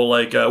example,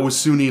 like with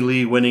Suni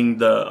Lee winning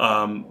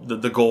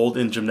the gold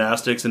in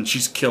gymnastics, and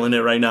she's killing it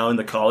right now in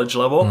the college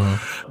level.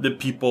 The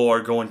people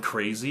are going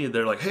crazy.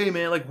 They're like, "Hey,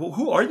 man, like,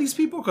 who are these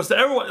people?" Because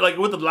everyone, like,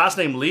 with the last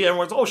name Lee,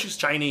 everyone's, "Oh, she's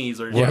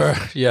Chinese," or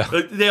yeah.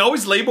 They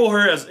always label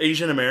her as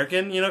Asian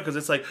American, because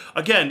it's like,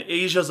 again,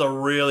 Asia's a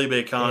really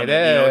big continent.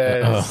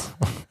 It is.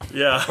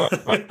 Yeah.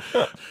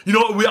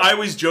 I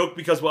always joke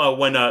because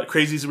when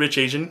Crazy Rich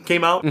Asian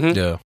came out,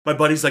 my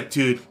buddy's like,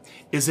 "Dude,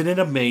 isn't it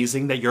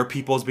amazing that your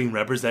people is being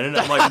represented?"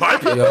 I'm like, "My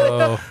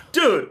people?"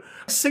 Dude,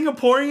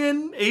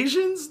 Singaporean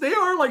Asians, they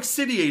are like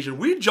city Asian.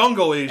 We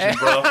jungle Asian,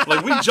 bro.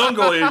 Like, we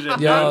jungle Asian.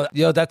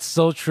 Yo, that's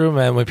so true,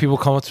 man. When people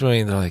come up to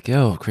me and they're like,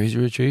 "Yo, Crazy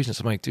Rich Asians,"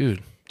 I'm like,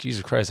 dude,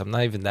 Jesus Christ, I'm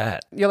not even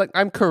that. You're like,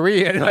 I'm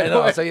Korean. I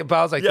know. But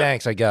I was like,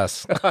 thanks, I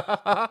guess.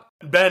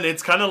 Ben,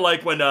 it's kind of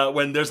like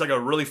when there's like a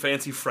really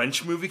fancy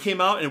French movie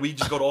came out and we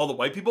just go to all the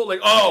white people,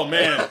 like, oh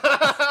man,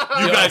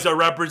 you guys are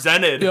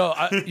represented. Yo,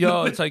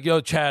 it's like,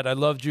 yo, Chad, I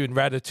loved you in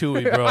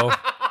Ratatouille, bro.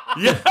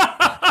 Yeah.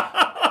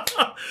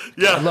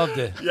 Yeah. I loved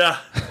it. Yeah.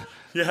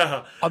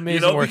 Yeah.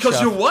 Amazing work, because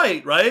chef. you're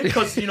white, right?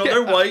 Because,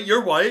 they're white,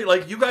 you're white.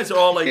 Like, you guys are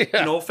all like,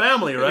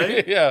 family,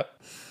 right? Yeah.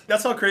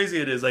 That's how crazy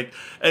it is. Like,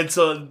 and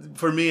so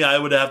for me, I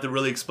would have to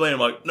really explain. I'm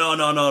like,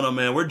 no,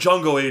 man. We're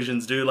jungle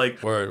Asians, dude.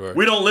 Like, Word.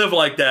 we don't live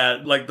like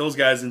that. Like those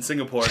guys in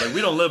Singapore. Like,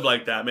 we don't live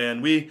like that,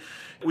 man. We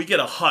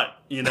get a hut,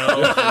 and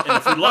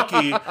if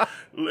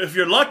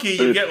you're lucky,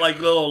 you get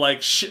like little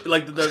like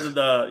like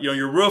the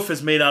your roof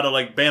is made out of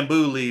like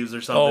bamboo leaves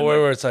or something. Oh,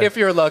 where it's like If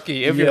you're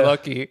lucky.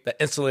 the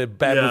insulated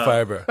bamboo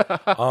fiber.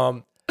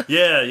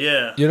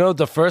 Yeah.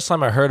 The first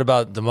time I heard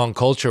about the Hmong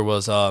culture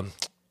was I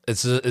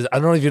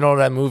don't know if you know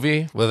that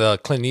movie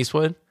with Clint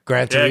Eastwood,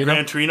 Gran Torino. Yeah,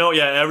 Gran Torino.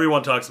 Yeah,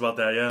 everyone talks about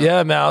that. Yeah.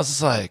 Yeah, man. I was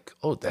just like,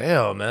 oh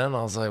damn, man.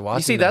 I was like, watching.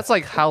 You see, that's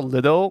like how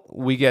little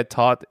we get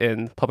taught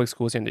in public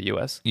schools here in the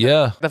U.S.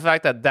 Yeah. The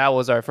fact that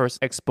was our first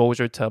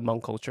exposure to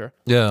Hmong culture.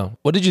 Yeah.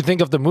 What did you think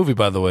of the movie,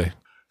 by the way?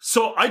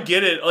 So I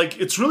get it. Like,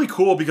 it's really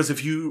cool because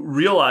if you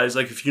realize,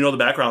 like, if you know the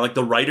background, like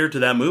the writer to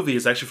that movie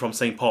is actually from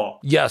St. Paul.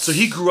 Yes. So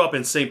he grew up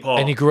in St. Paul.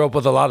 And he grew up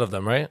with a lot of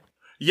them, right?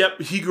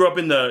 Yep, he grew up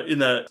in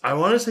the I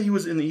want to say he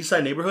was in the East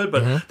Side neighborhood,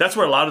 but that's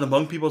where a lot of the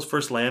Hmong peoples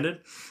first landed.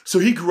 So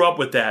he grew up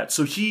with that.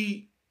 So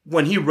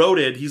when he wrote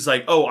it, he's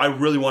like, oh, I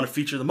really want to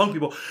feature the Hmong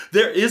people.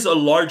 There is a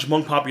large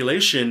Hmong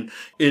population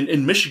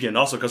in Michigan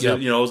also because, it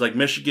was like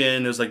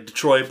Michigan, there's like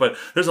Detroit, but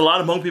there's a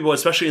lot of Hmong people,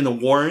 especially in the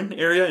Warren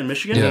area in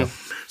Michigan. Yeah.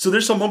 So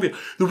there's some Hmong people.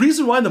 The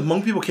reason why the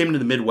Hmong people came into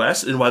the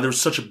Midwest and why there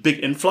was such a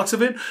big influx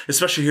of it,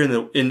 especially here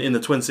in the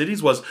Twin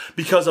Cities, was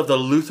because of the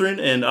Lutheran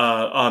and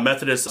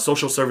Methodist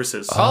social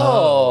services.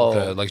 Oh.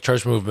 Okay, like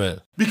church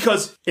movement.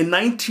 Because in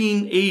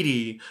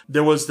 1980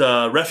 there was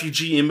the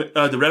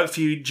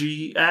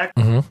Refugee Act,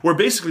 where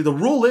basically the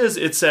rule is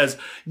it says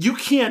you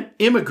can't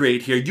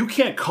immigrate here, you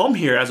can't come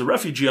here as a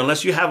refugee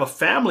unless you have a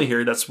family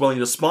here that's willing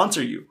to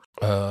sponsor you.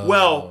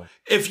 Well,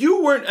 if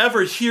you weren't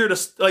ever here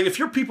if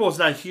your people is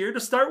not here to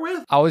start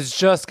with, I was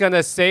just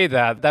gonna say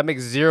that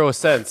makes zero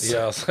sense. Yeah,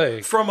 I was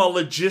like, from a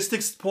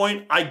logistics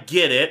point, I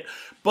get it.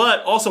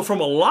 But also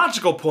from a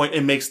logical point,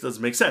 it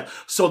doesn't make sense.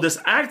 So this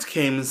act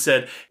came and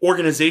said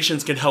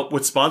organizations can help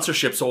with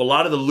sponsorship. So a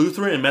lot of the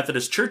Lutheran and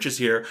Methodist churches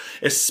here,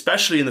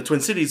 especially in the Twin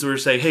Cities, were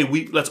saying, hey,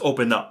 let's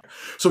open up.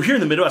 So here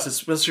in the Midwest,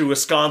 especially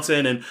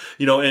Wisconsin and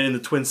in the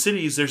Twin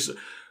Cities,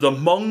 the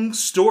Hmong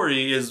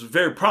story is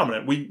very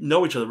prominent. We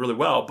know each other really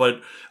well.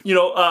 But,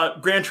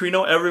 Gran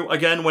Torino,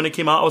 again, when it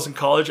came out, I was in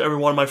college. Every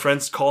one of my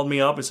friends called me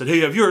up and said,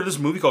 hey, have you heard of this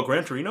movie called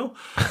Gran Torino?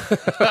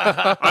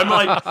 I'm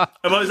like,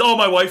 oh,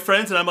 my white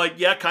friends. And I'm like,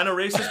 yeah, kind of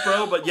racist,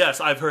 bro. But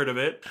yes, I've heard of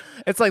it.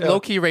 It's like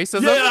low-key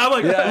racism.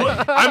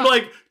 Yeah, I'm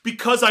like,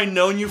 because I've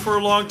known you for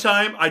a long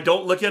time, I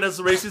don't look at it as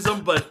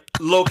racism, but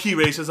low-key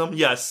racism,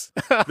 yes.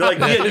 They're like,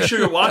 yeah, you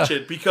should watch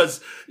it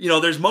because,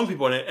 there's Hmong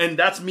people in it. And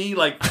that's me,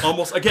 like,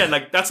 almost, again,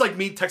 like, that's like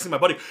me texting my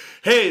buddy,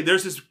 hey,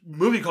 there's this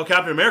movie called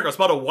Captain America. It's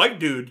about a white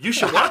dude. You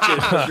should watch it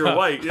because you're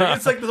white.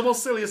 It's like the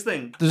most silliest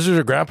thing. This is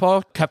your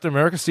grandpa, Captain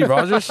America, Steve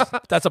Rogers?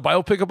 That's a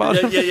biopic about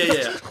him?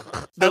 Yeah.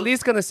 At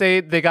least gonna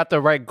say they got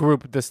the right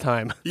group this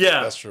time.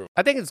 Yeah. That's true.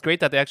 I think it's great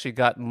that they actually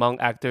got Hmong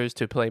actors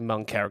to play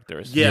Hmong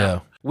characters. Yeah.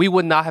 We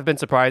would not have been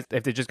surprised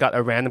if they just got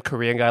a random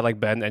Korean guy like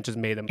Ben and just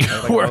made him play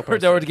like a real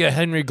They were to get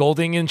Henry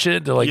Golding and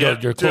shit. They're like, yo,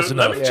 you're close dude,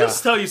 enough. Let me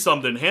just tell you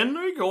something.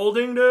 Henry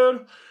Golding,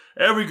 dude,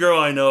 every girl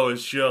I know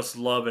is just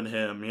loving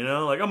him,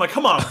 Like, I'm like,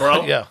 come on,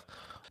 bro. Yeah,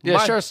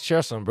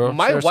 share some, bro.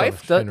 My Share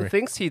wife some, Henry.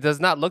 thinks he does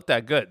not look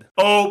that good.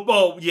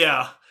 Oh,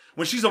 yeah.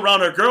 When she's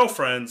around her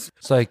girlfriends,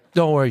 It's like,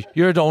 don't worry,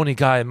 you're the only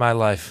guy in my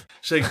life.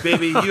 she's like,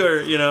 baby,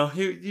 you're,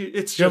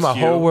 it's You're just my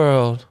whole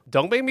world.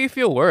 Don't make me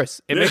feel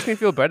worse. It makes me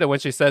feel better when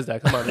she says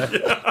that. Come on, man.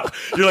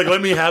 You're like,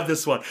 let me have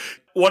this one.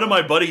 One of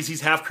my buddies,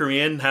 he's half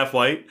Korean, half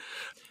white.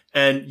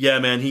 And yeah,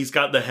 man, he's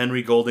got the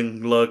Henry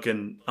Golding look.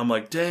 And I'm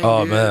like, dang.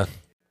 Oh, dude. man.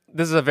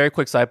 This is a very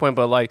quick side point,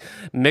 but like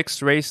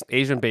mixed race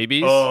Asian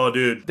babies, Oh,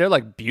 dude. they're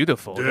like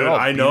beautiful. Dude, they're all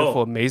I know.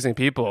 beautiful, amazing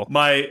people.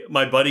 My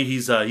buddy,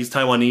 he's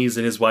Taiwanese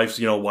and his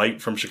wife's,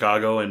 white from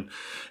Chicago and,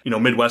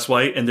 Midwest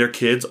white. And their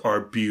kids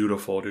are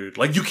beautiful, dude.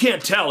 Like, you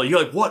can't tell.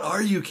 You're like, what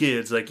are you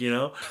kids? Like,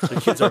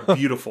 the kids are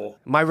beautiful.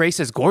 My race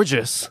is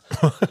gorgeous.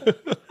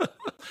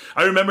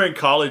 I remember in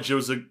college,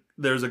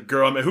 there was a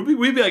girl who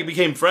we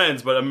became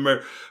friends, but I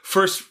remember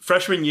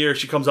freshman year,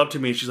 she comes up to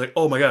me and she's like,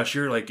 oh my gosh,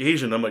 you're like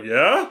Asian. I'm like,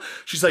 yeah?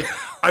 She's like,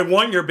 I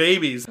want your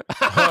babies.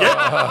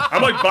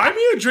 I'm like, buy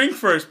me a drink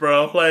first,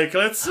 bro. Like,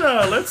 let's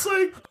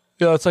like.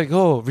 Yeah, it's like,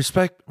 oh,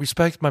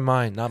 respect my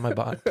mind, not my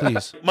body,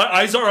 please. My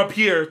eyes are up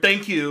here.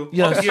 Thank you.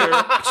 Yes. Up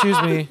here.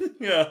 Excuse me.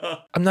 Yeah.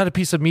 I'm not a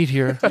piece of meat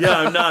here. Yeah,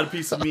 I'm not a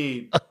piece of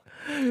meat.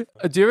 Do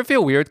you ever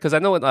feel weird? Because I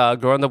know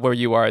growing up where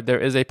you are, there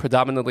is a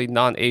predominantly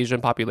non-Asian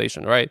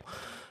population, right?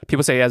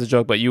 people say it as a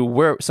joke, but you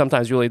were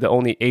sometimes really the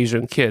only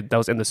Asian kid that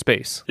was in the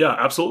space. Yeah,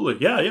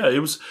 absolutely. Yeah. It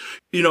was,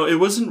 it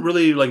wasn't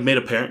really like made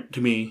apparent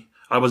to me.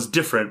 I was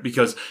different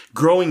because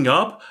growing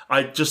up,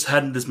 I just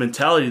had this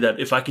mentality that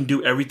if I can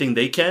do everything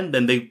they can,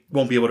 then they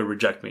won't be able to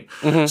reject me.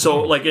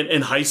 So like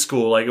in high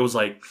school, like it was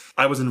like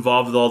I was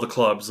involved with all the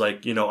clubs.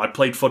 Like, I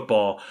played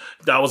football.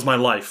 That was my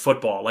life,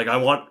 football. Like I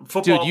want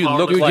football. Dude, you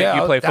look like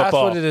you play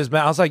football. That's what it is,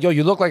 man. I was like, yo,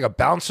 you look like a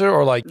bouncer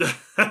or like,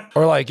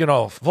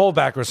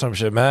 fullback or some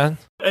shit, man.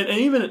 And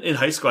even in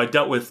high school, I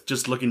dealt with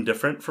just looking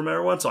different from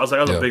everyone. So I was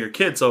a bigger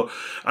kid. So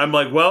I'm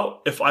like,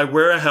 well, if I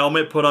wear a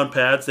helmet, put on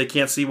pads, they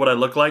can't see what I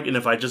look like. And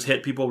if I just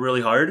hit people really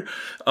hard,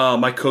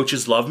 my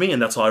coaches love me.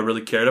 And that's all I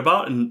really cared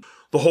about. And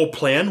the whole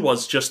plan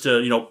was just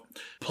to,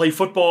 play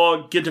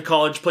football, get to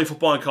college, play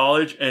football in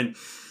college. And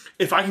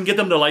if I can get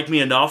them to like me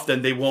enough,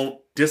 then they won't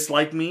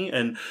dislike me.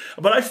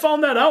 But I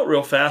found that out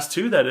real fast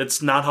too, that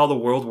it's not how the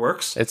world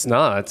works. It's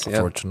not.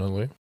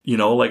 Unfortunately.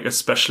 Like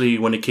especially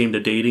when it came to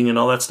dating and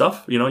all that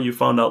stuff, you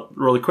found out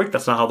really quick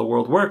that's not how the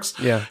world works.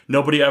 Yeah.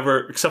 Nobody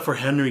ever, except for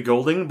Henry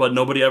Golding, but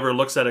nobody ever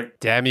looks at it.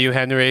 Damn you,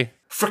 Henry.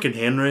 Frickin'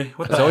 Henry.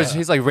 What the hell?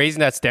 He's like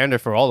raising that standard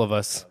for all of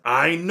us.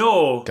 I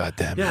know. God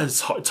damn it. Yeah,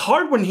 it's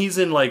hard when he's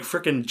in like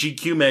frickin'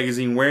 GQ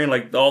magazine wearing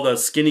like all the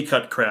skinny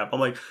cut crap. I'm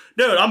like,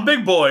 dude, I'm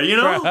big boy,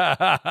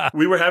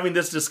 We were having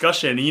this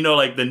discussion,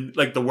 like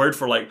the word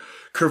for like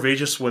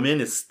curvaceous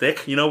women is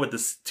thick, with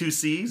the 2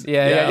 C's.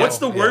 Yeah. What's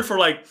the word for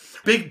like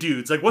big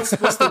dudes? Like what's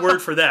the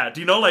word for that?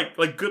 Do you know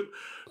like good?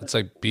 It's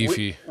like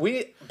beefy.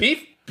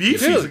 Beef.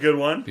 Beefy's a good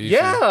one.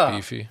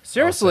 Beefy.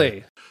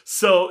 Seriously.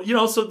 So,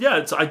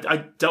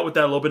 I dealt with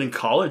that a little bit in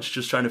college,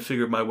 just trying to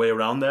figure my way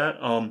around that.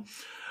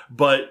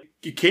 But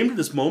it came to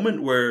this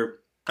moment where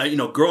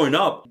growing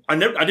up, I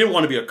didn't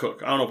want to be a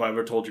cook. I don't know if I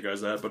ever told you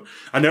guys that, but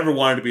I never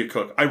wanted to be a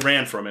cook. I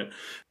ran from it.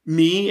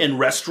 Me and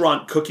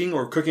restaurant cooking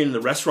or cooking in the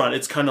restaurant,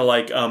 it's kind of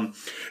like,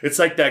 it's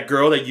like that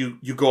girl that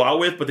you go out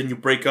with, but then you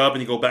break up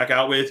and you go back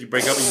out with, you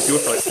break up and you do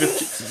it for like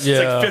 15,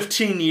 it's like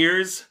 15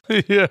 years.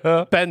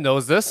 Yeah. Ben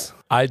knows this.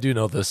 I do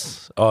know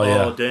this. Oh,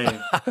 yeah. Oh, dang.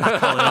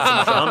 Calling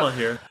out some drama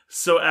here.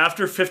 So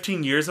after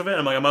 15 years of it,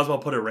 I'm like, I might as well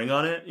put a ring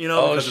on it,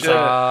 because shit. it's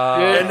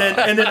like, and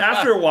then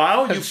after a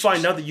while, you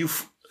find out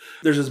that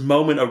there's this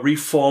moment of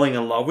re-falling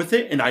in love with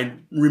it. And I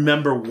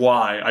remember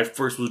why I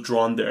first was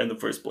drawn there in the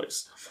first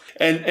place.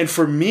 And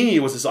for me,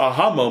 it was this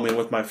aha moment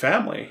with my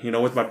family,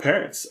 with my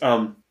parents.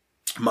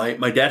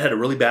 My dad had a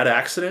really bad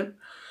accident.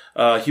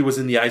 He was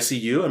in the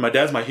ICU, and my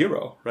dad's my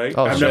hero, right?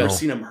 Oh, I've shit. never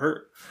seen him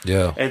hurt.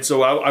 Yeah. And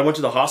so I went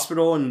to the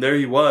hospital, and there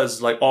he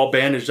was, like all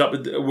bandaged up.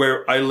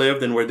 Where I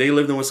lived and where they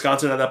lived in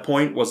Wisconsin at that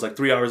point was like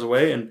 3 hours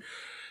away. And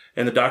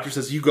the doctor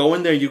says, you go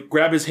in there, you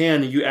grab his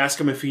hand, and you ask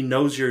him if he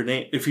knows your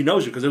name, if he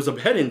knows you, because there was a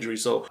head injury.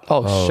 So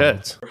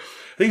shit.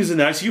 I think he was in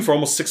the ICU for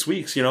almost 6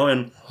 weeks,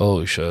 and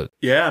holy shit.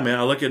 Yeah, man.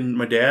 I look at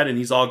my dad and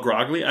he's all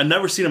groggly. I've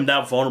never seen him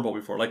that vulnerable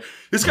before. Like,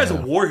 this guy's a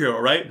war hero,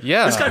 right?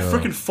 Yeah. This guy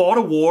freaking fought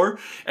a war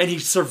and he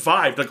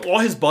survived. Like, all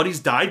his buddies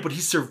died, but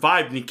he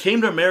survived and he came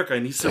to America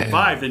and he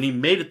survived and he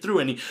made it through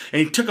and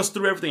he took us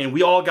through everything and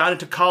we all got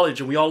into college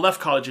and we all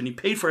left college and he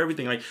paid for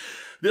everything.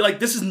 Like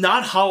this is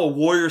not how a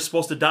warrior is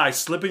supposed to die,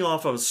 slipping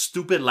off of a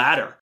stupid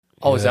ladder.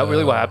 Oh, is that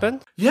really what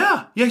happened?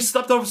 Yeah, he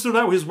slipped off a stupid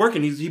ladder. He was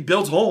working. He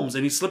builds homes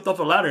and he slipped off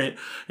a ladder and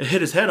it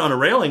hit his head on a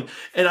railing.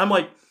 And I'm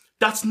like,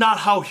 that's not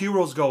how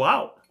heroes go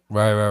out.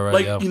 Right.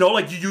 Like, yeah.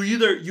 like you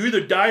either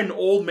die an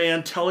old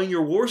man telling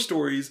your war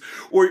stories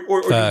or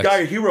you die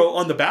a hero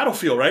on the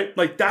battlefield, right?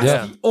 Like,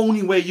 that's the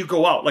only way you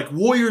go out. Like,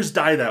 warriors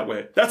die that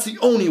way. That's the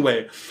only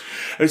way.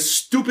 A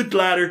stupid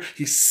ladder.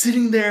 He's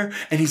sitting there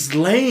and he's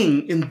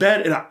laying in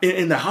bed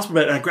in the hospital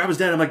bed. And I grab his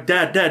dad. I'm like,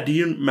 Dad, do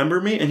you remember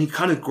me? And he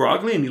kind of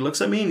groggily and he looks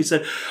at me and he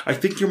said, I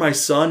think you're my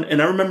son.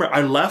 And I remember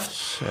I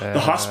left the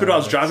hospital. I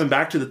was driving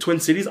back to the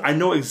Twin Cities. I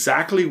know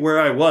exactly where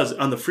I was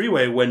on the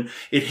freeway when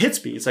it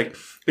hits me. It's like,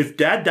 if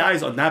Dad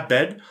dies on that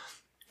bed,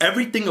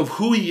 everything of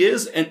who he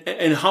is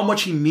and how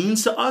much he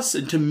means to us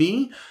and to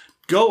me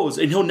goes,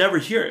 and he'll never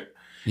hear it.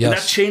 Yes. And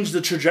that changed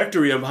the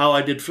trajectory of how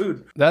I did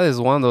food. That is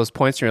one of those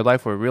points in your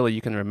life where really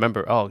you can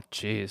remember, oh,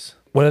 jeez.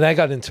 When I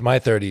got into my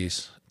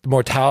 30s, the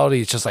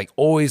mortality is just like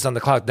always on the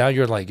clock. Now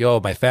you're like,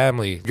 yo, my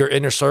family, your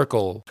inner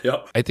circle.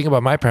 Yep. I think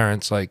about my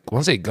parents, like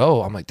once they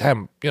go, I'm like,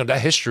 damn, that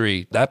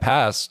history, that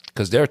past,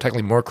 because they're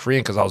technically more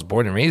Korean because I was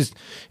born and raised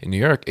in New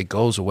York, it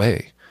goes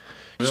away.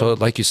 So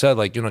like you said,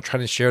 like, trying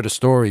to share the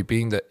story,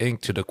 being the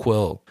ink to the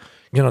quill,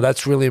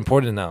 that's really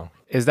important now.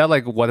 Is that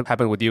like what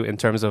happened with you in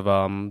terms of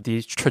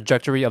the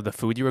trajectory of the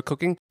food you were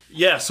cooking?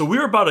 Yeah, so we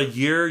were about a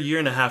year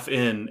and a half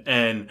in,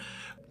 and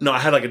I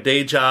had like a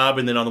day job,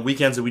 and then on the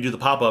weekends we do the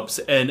pop-ups,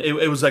 and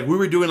it was like we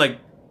were doing like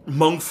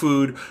Hmong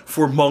food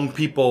for Hmong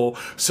people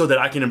so that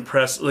I can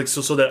impress, like,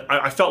 so that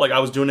I felt like I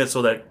was doing it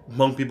so that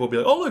Hmong people would be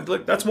like, oh,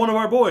 look, that's one of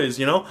our boys,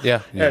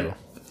 Yeah. And,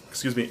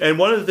 excuse me. And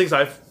one of the things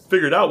I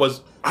figured out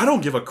was I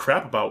don't give a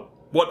crap about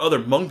what other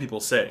Hmong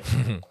people say.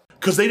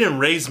 Because they didn't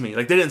raise me.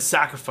 Like, they didn't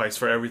sacrifice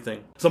for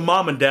everything. So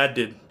mom and dad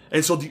did.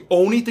 And so the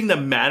only thing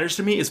that matters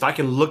to me is if I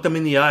can look them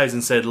in the eyes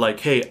and said, like,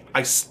 hey,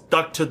 I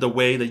stuck to the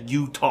way that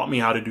you taught me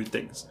how to do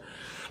things.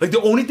 Like,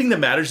 the only thing that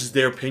matters is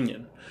their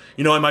opinion.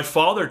 You know, and my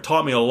father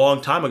taught me a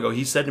long time ago.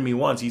 He said to me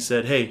once, he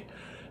said, hey,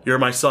 you're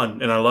my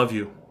son and I love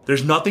you.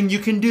 There's nothing you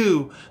can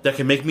do that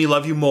can make me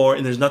love you more.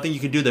 And there's nothing you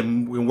can do that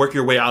can work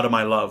your way out of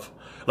my love.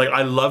 Like,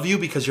 I love you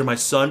because you're my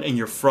son and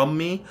you're from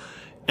me.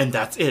 And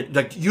that's it.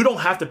 Like, you don't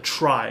have to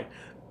try.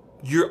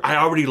 I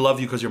already love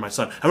you because you're my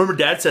son. I remember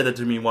Dad said that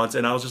to me once,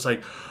 and I was just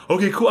like,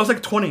 okay, cool. I was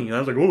like 20, and I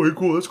was like, oh,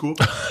 cool, that's cool.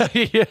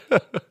 Yeah.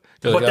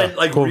 But then,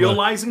 like, cool,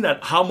 realizing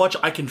that how much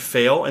I can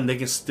fail and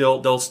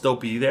they'll still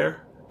be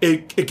there.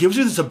 It gives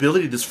you this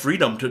ability, this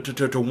freedom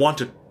to want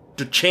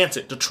to chance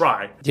it, to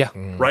try. Yeah.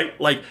 Right?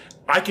 Like,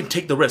 I can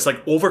take the risk.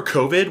 Like, over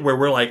COVID,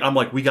 where I'm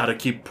like, we got to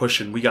keep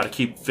pushing. We got to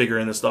keep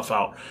figuring this stuff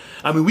out.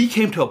 I mean, we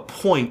came to a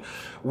point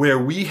where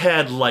we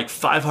had like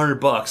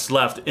 $500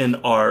 left in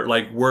our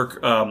like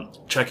work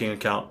checking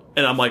account,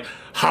 and I'm like,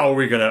 how are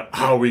we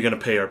gonna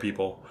pay our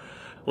people?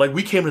 Like,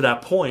 we came to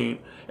that point,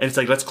 and it's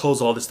like, let's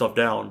close all this stuff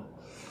down.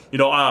 You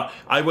know,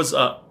 I was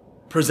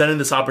presented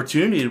this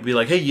opportunity to be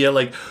like, hey, yeah,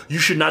 like, you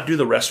should not do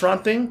the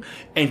restaurant thing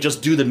and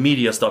just do the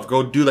media stuff.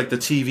 Go do like the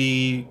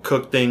TV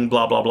cook thing,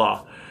 blah blah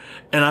blah.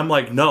 And I'm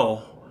like,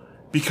 no,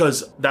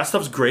 because that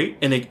stuff's great,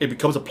 and it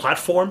becomes a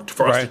platform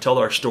for us to tell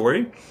our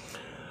story,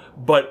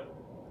 but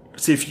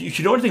see, if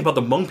you know anything about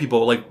the Hmong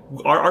people, like,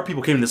 our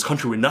people came to this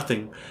country with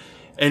nothing.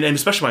 And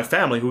especially my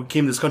family, who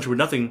came to this country with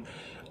nothing.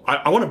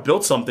 I want to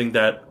build something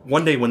that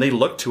one day when they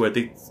look to it,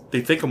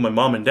 they think of my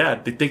mom and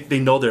dad. They think they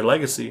know their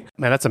legacy.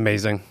 Man, that's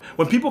amazing.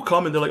 When people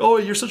come and they're like, oh,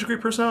 you're such a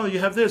great personality. You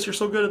have this. You're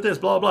so good at this,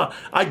 blah, blah.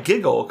 I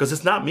giggle because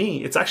it's not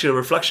me. It's actually a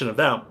reflection of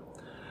them.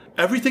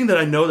 Everything that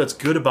I know that's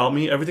good about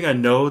me, everything I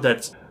know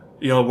that's,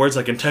 you know, words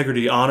like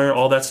integrity, honor,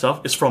 all that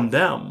stuff is from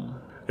them.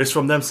 It's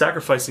from them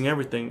sacrificing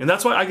everything. And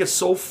that's why I get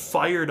so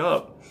fired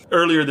up.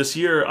 Earlier this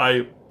year,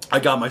 I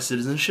got my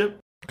citizenship.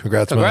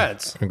 Congrats.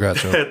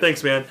 Man.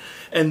 Thanks, man.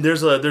 And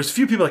there's a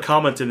few people that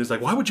commented, and it's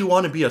like, why would you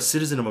want to be a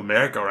citizen of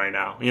America right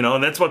now? You know,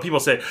 and that's what people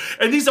say.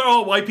 And these are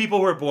all white people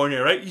who are born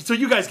here, right? So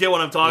you guys get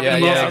what I'm talking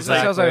about. Yeah,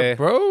 exactly. I was like,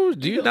 bro,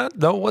 do you not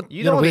know what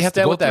you don't we have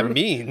to understand go what that through?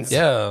 means?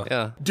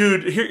 Yeah.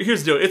 Dude,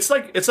 here's the deal.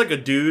 It's like a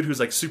dude who's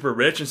like super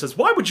rich and says,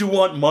 why would you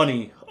want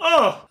money?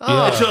 Yeah.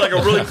 It's like a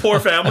really poor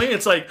family.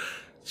 It's like,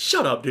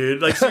 shut up,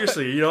 dude. Like,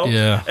 seriously, you know?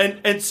 Yeah.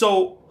 And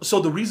so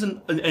the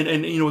reason,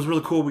 and you know, it was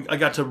really cool. I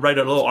got to write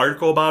a little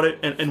article about it.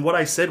 And what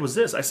I said was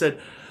this. I said,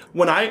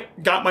 when I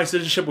got my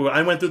citizenship, when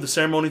I went through the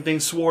ceremony thing,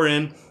 swore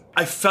in,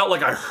 I felt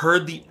like I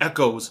heard the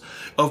echoes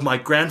of my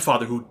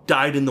grandfather who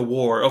died in the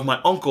war, of my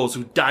uncles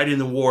who died in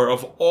the war,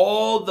 of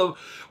all the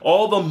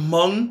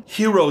Hmong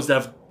heroes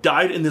that have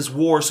died in this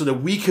war so that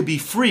we could be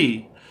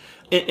free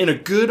in a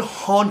good,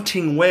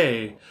 haunting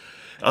way.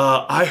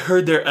 I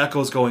heard their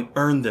echoes going,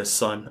 earn this,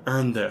 son,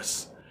 earn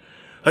this.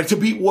 Like, to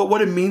be,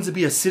 what it means to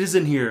be a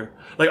citizen here.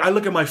 Like, I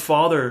look at my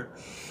father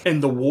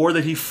and the war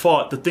that he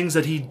fought, the things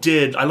that he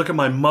did. I look at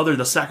my mother,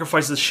 the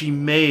sacrifices she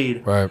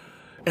made. Right.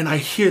 And I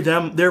hear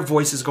their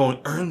voices going,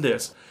 earn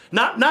this.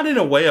 Not in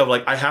a way of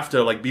like, I have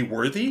to like be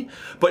worthy,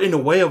 but in a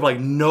way of like,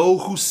 know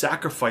who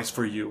sacrificed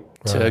for you.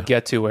 To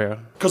get to where?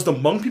 Because the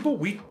Hmong people,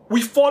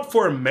 we fought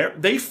for America.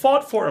 They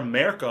fought for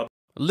America.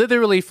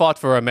 Literally fought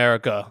for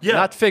America. Yeah.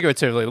 Not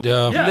figuratively.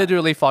 Yeah.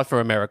 Literally fought for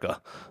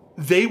America.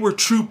 They were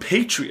true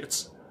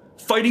patriots,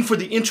 fighting for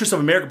the interests of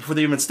America before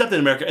they even stepped in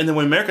America. And then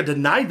when America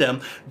denied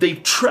them, they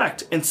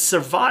trekked and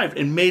survived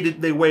and made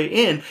it their way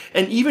in.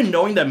 And even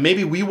knowing that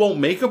maybe we won't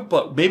make it,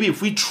 but maybe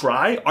if we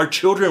try, our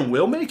children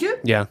will make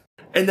it. Yeah.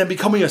 And then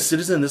becoming a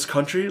citizen in this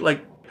country,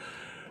 like,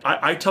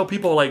 I tell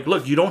people, like,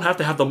 look, you don't have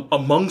to have a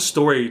Hmong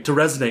story to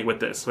resonate with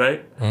this,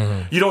 right?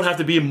 Mm-hmm. You don't have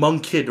to be a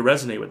Hmong kid to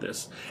resonate with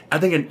this. I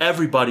think in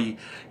everybody,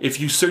 if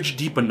you search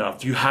deep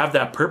enough, you have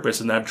that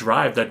purpose and that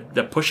drive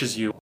that pushes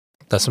you.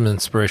 That's some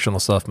inspirational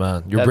stuff,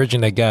 man. You're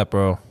bridging that gap,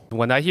 bro.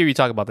 When I hear you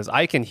talk about this,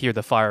 I can hear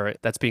the fire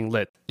that's being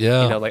lit.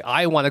 Yeah. You know, like,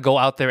 I want to go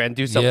out there and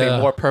do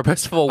something more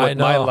purposeful with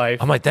my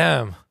life. I'm like,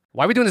 damn.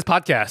 Why are we doing this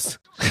podcast?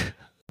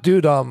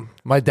 Dude,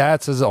 my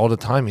dad says it all the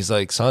time. He's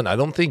like, son, I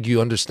don't think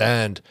you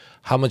understand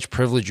how much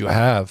privilege you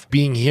have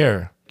being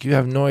here. You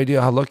have no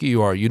idea how lucky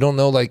you are. You don't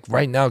know, like,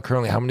 right now,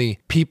 currently, how many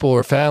people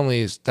or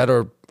families that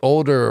are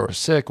older or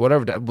sick,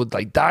 whatever, that would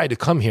like die to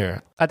come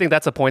here. I think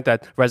that's a point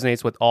that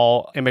resonates with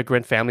all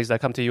immigrant families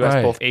that come to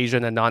US, both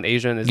Asian and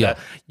non-Asian, is that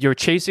you're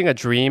chasing a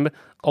dream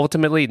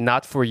ultimately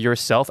not for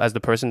yourself as the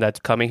person that's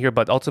coming here,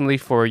 but ultimately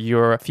for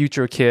your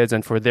future kids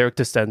and for their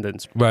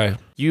descendants. Right.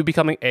 You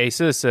becoming a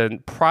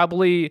citizen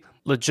probably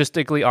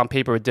logistically on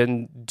paper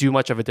didn't do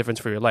much of a difference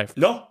for your life.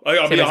 No,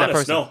 I'll be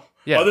honest, no.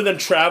 Yeah. Other than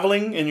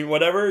traveling and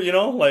whatever, you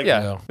know, like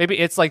maybe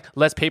it's like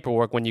less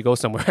paperwork when you go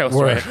somewhere else,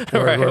 right?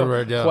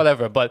 Right, yeah.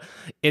 Whatever, but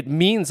it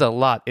means a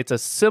lot. It's a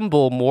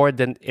symbol more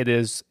than it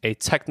is a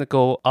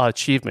technical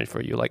achievement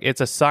for you. Like, it's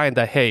a sign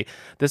that, hey,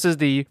 this is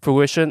the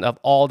fruition of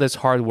all this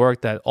hard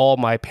work that all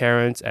my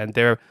parents and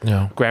their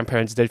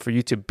grandparents did for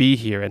you to be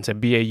here and to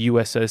be a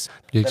U.S. citizen.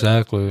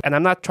 Exactly. And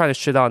I'm not trying to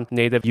shit on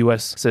native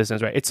U.S.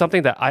 citizens, right? It's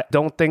something that I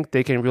don't think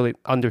they can really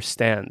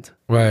understand.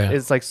 Right.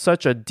 It's like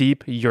such a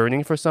deep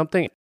yearning for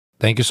something.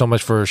 Thank you so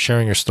much for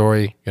sharing your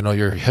story, you know,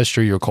 your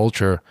history, your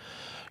culture.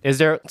 Is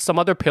there some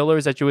other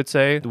pillars that you would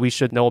say we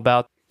should know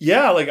about?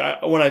 Yeah, like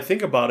when I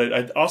think about it,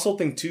 I also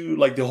think too,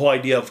 like the whole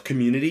idea of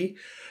community.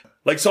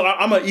 Like, so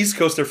I'm an East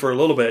Coaster for a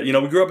little bit. You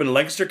know, we grew up in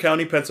Lancaster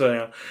County,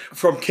 Pennsylvania.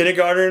 From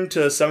kindergarten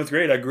to 7th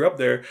grade, I grew up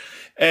there.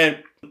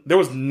 And there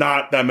was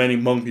not that many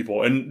Hmong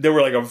people. And there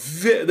were like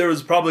there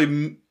was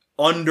probably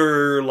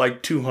under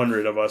like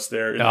 200 of us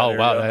there. Oh,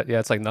 wow. Yeah,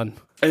 it's like none.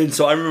 And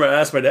so I remember I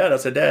asked my dad, I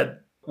said, Dad,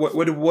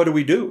 what do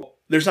we do?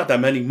 There's not that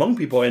many Hmong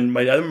people. And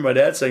I remember my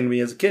dad saying to me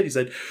as a kid, he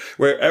said,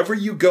 wherever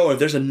you go, if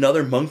there's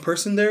another Hmong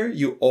person there,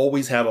 you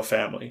always have a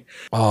family.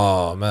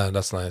 Oh, man,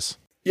 that's nice.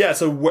 Yeah,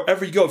 so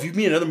wherever you go, if you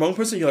meet another Hmong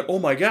person, you're like, oh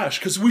my gosh,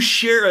 because we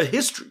share a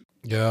history.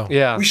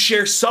 Yeah. We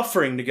share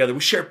suffering together.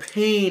 We share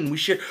pain. We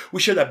share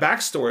that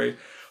backstory.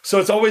 So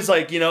it's always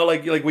like, you know,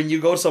 like when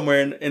you go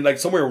somewhere and like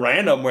somewhere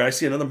random where I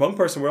see another Hmong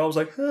person, we're always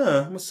like,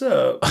 huh, what's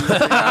up?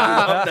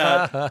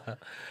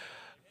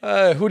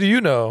 Who do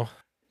you know?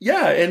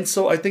 Yeah, and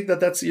so I think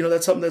that's, you know,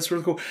 that's something that's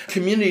really cool.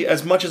 Community,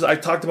 as much as I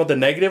talked about the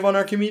negative on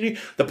our community,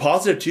 the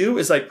positive too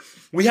is like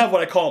we have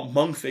what I call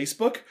Hmong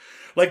Facebook.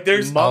 Like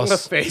there's Hmong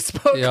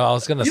Facebook. Yeah, I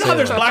was gonna say. You know how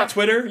there's Black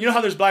Twitter? You know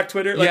how there's Black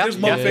Twitter? Like there's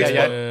Hmong Facebook.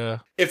 Yeah.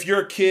 If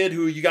you're a kid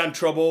who you got in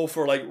trouble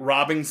for like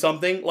robbing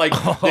something, like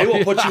they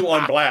will put you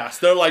on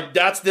blast. They're like,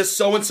 that's this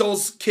so and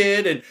so's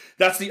kid, and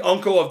that's the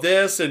uncle of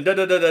this, and da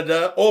da da da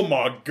da. Oh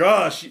my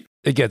gosh.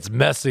 It gets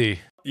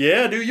messy.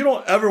 Yeah, dude, you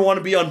don't ever want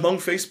to be on Hmong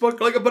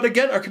Facebook. Like, but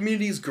again, our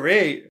community is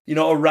great. You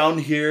know, around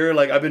here,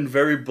 like I've been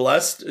very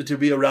blessed to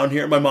be around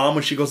here. My mom,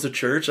 when she goes to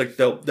church, like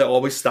they'll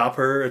always stop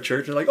her at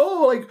church and like,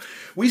 oh, like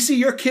we see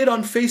your kid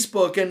on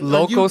Facebook and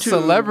local on YouTube.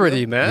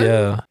 Celebrity, man.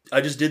 Yeah. I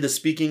just did the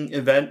speaking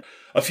event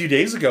a few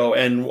days ago,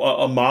 and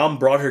a mom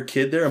brought her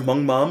kid there, a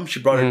Hmong mom.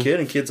 She brought her kid,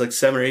 and kid's like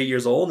 7 or 8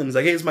 years old, and he's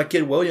like, hey, it's my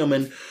kid William,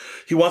 and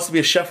he wants to be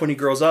a chef when he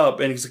grows up.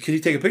 And he's like, can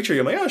you take a picture?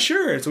 I'm like, yeah,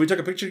 sure. And so we took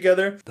a picture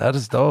together. That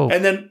is dope.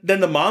 And then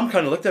the mom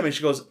kind of looked at me and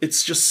she goes,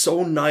 it's just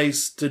so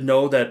nice to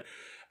know that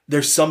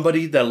there's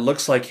somebody that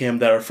looks like him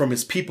that are from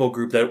his people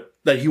group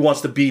that he wants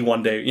to be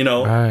one day, you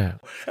know? Right.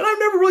 And I've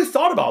never really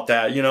thought about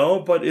that, you know?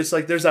 But it's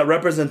like there's that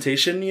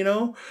representation, you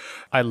know?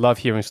 I love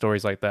hearing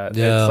stories like that.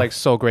 Yeah. It's like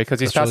so great because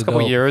these That's past really couple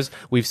dope. years,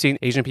 we've seen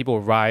Asian people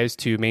rise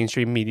to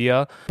mainstream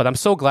media. But I'm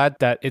so glad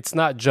that it's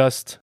not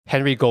just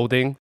Henry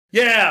Golding.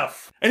 Yeah.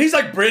 And he's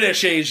like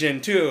British Asian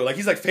too. Like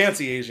he's like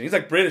fancy Asian. He's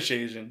like British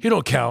Asian. You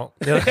don't count.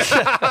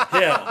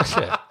 Yeah.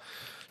 Shit.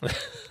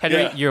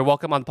 Henry, Yeah. you're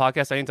welcome on the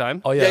podcast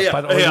anytime. Oh, yeah. Yeah.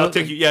 But, Hey, I'll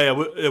take you. Yeah.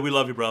 We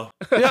love you, bro.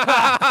 He's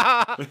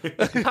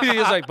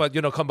like, but,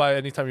 come by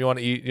anytime you want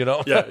to eat,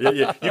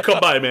 Yeah. You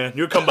come by, man.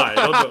 You come by.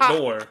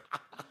 Don't worry.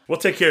 We'll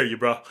take care of you,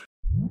 bro.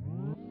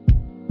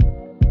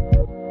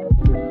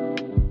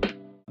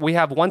 We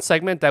have one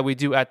segment that we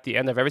do at the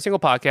end of every single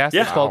podcast.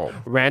 Yeah. It's called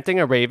Ranting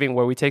or Raving,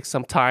 where we take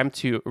some time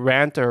to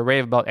rant or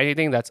rave about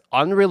anything that's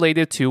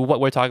unrelated to what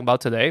we're talking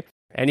about today.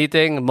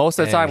 Anything, most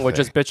of the time, we're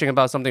just bitching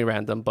about something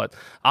random. But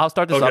I'll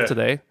start this off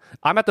today.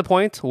 I'm at the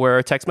point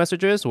where text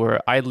messages where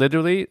I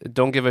literally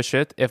don't give a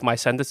shit if my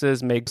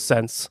sentences make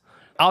sense.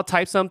 I'll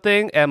type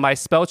something and my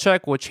spell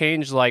check will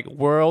change like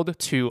world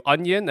to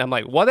onion. I'm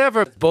like,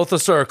 whatever. Both a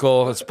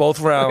circle. It's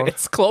both round.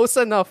 It's close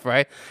enough,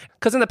 right?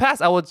 Because in the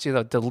past, I would,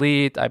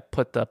 delete, I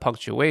put the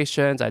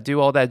punctuations, I do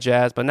all that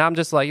jazz. But now I'm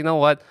just like, you know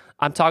what?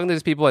 I'm talking to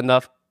these people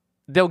enough.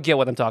 They'll get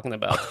what I'm talking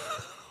about.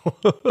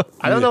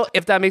 I don't know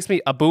if that makes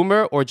me a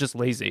boomer or just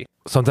lazy.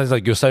 Sometimes,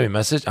 like, you'll send me a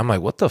message. I'm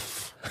like, what the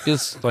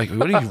It's like,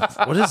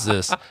 what is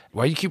this?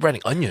 Why do you keep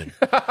writing onion?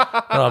 And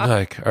I'm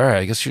like, all right,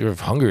 I guess you're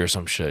hungry or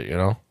some shit,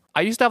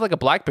 I used to have like a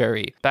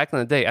BlackBerry back in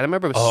the day. And I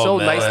remember it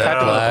was nice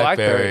typing on a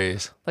BlackBerry.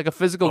 Like a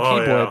physical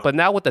keyboard. Yeah. But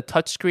now with the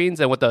touch screens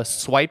and with the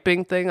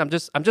swiping thing, I'm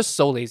just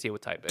so lazy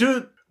with typing.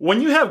 Dude,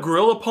 when you have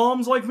gorilla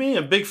palms like me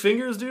and big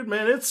fingers, dude,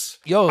 man, it's...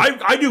 Yo.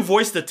 I do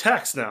voice to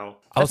text now.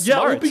 That's Yeah,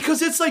 smart.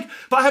 because it's like,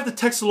 if I have to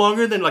text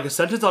longer than like a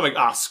sentence, I'm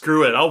like,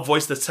 screw it. I'll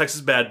voice to text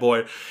this bad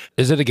boy.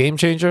 Is it a game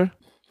changer?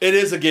 It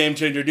is a game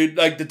changer, dude.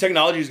 Like, the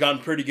technology's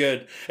gotten pretty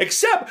good.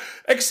 Except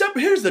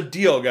here's the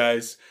deal,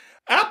 guys.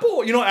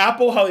 Apple,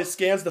 how it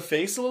scans the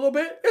face a little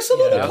bit? It's a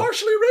little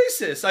partially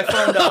racist, I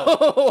found out.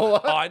 Oh,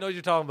 I know what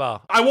you're talking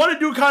about. I want to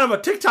do kind of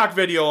a TikTok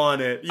video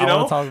on it, you I know?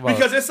 wanna talk about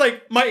because it's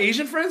like, my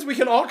Asian friends, we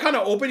can all kind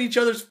of open each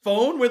other's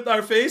phone with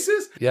our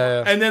faces.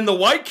 Yeah. And then the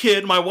white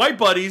kid, my white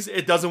buddies,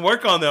 it doesn't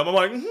work on them. I'm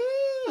like,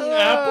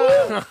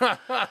 Apple?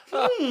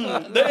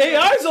 The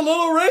AI's a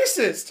little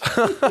racist.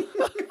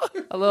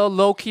 A little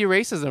low-key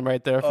racism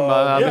right there from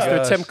yeah.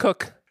 Mr. Tim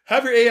Cook.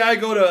 Have your AI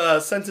go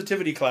to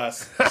sensitivity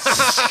class.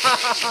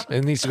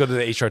 It needs to go to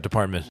the HR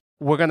department.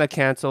 We're going to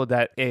cancel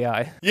that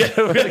AI. Yeah,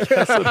 we're gonna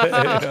cancel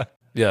that.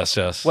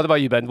 Yes. What about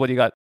you, Ben? What do you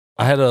got?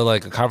 I had a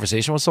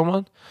conversation with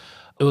someone.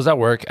 It was at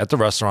work at the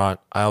restaurant.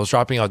 I was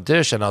dropping out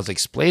dish and I was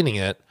explaining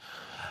it.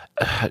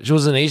 She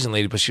was an Asian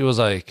lady, but she was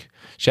like,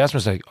 she asked me,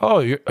 she's like, "Oh,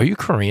 are you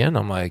Korean?"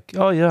 I'm like,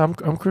 "Oh yeah,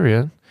 I'm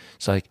Korean."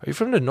 It's like, "Are you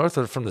from the north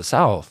or from the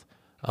south?"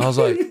 I was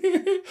like,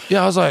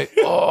 "Yeah." I was like,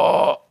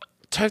 "Oh,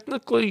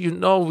 technically,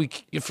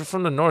 if you're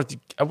from the north,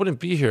 I wouldn't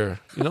be here.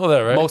 You know that,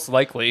 right?" Most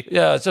likely.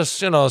 Yeah, it's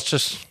just it's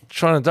just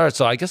trying to dart.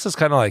 So I guess it's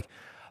kind of like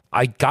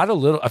I got a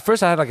little. At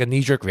first, I had like a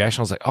knee jerk reaction.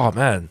 I was like, "Oh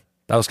man,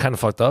 That was kind of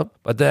fucked up.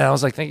 But then I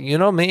was like thinking,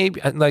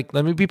 maybe like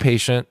let me be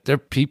patient. There are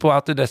people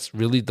out there that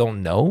really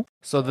don't know.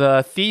 So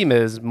the theme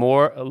is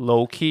more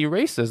low-key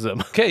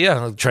racism. Okay,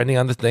 yeah, trending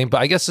on the thing.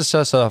 But I guess it's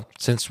just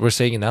since we're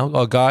saying it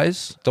now,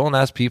 guys, don't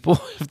ask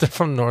people if they're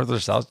from North or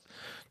South.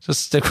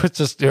 Just stick with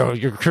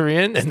you're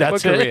Korean and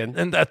that's it. Korean.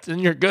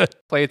 And you're good.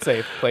 Play it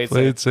safe. Play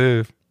it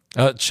safe.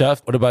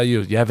 Chef, what about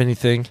you? Do you have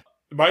anything?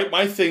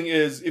 My thing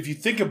is, if you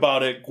think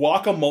about it,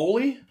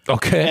 guacamole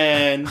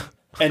okay.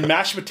 and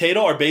mashed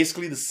potato are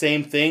basically the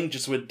same thing,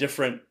 just with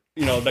different,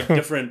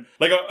 different,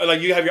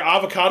 like you have your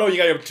avocado, you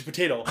got your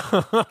potato.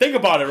 Think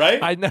about it, right?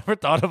 I never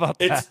thought about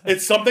that.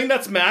 It's something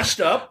that's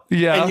mashed up,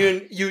 yeah,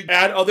 and you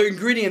add other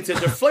ingredients in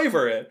to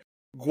flavor it.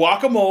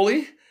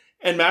 Guacamole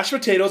and mashed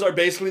potatoes are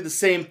basically the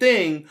same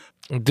thing.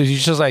 Did you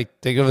just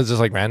think of it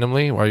just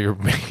randomly while you're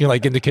making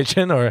in the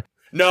kitchen or?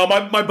 No,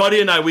 my buddy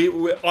and I, we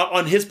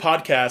on his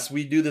podcast,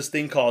 we do this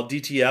thing called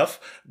DTF,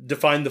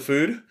 Define the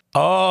Food.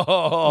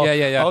 Oh,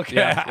 yeah. Okay,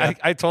 yeah.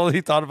 I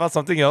totally thought about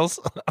something else.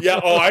 Yeah,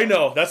 I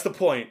know. That's the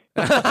point.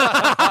 We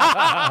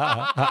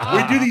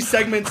do these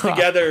segments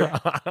together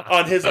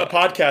on his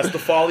podcast, the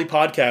Folly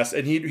Podcast,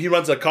 and he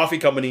runs a coffee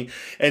company,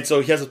 and so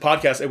he has a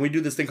podcast, and we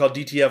do this thing called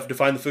DTF,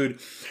 Define the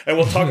Food, and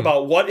we'll talk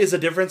about what is the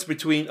difference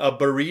between a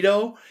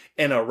burrito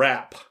and a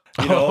wrap,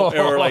 or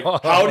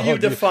how do you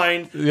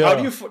define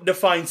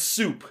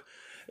soup?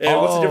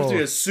 And what's the difference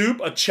between a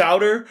soup, a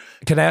chowder?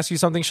 Can I ask you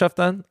something, Chef?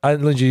 Then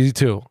Lindsay, you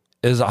too.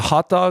 Is a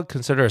hot dog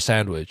considered a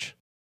sandwich?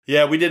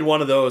 Yeah, we did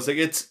one of those.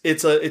 It's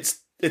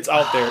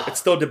out there. It's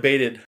still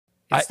debated.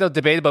 It's still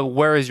debated, but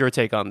where is your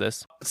take on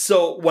this?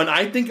 So when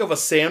I think of a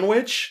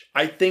sandwich,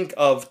 I think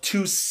of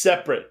two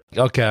separate.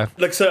 Okay.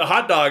 So a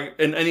hot dog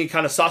in any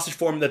kind of sausage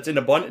form that's in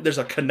a bun, there's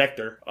a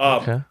connector.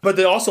 But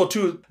they also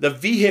too, the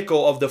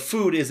vehicle of the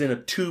food is in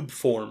a tube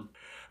form,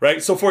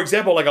 right? So for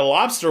example, like a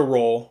lobster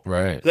roll,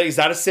 right? Is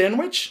that a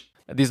sandwich?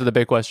 These are the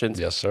big questions.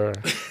 Yes, sir.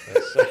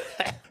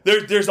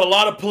 There's a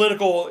lot of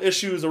political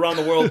issues around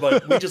the world,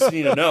 but we just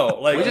need to know.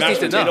 Mashed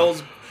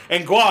potatoes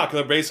and guac,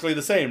 they're basically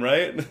the same,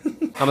 right?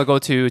 I'm going to go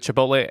to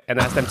Chipotle and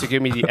ask them to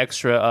give me the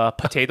extra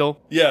potato.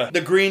 Yeah,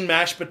 the green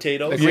mashed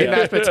potatoes.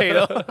 Mashed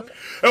potato.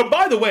 Oh,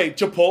 by the way,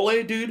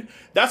 Chipotle, dude,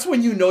 that's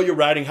when you know you're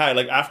riding high.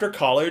 Like after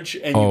college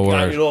and you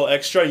got your little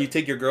extra and you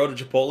take your girl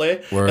to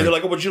Chipotle and they're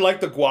like, oh, would you like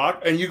the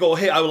guac? And you go,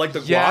 hey, I would like the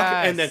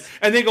guac.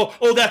 And they go,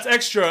 oh, that's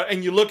extra.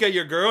 And you look at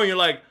your girl and you're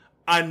like,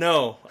 I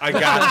know, I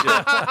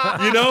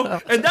got you.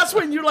 And that's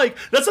when you're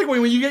that's like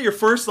when you get your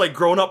first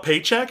grown up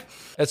paycheck.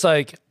 It's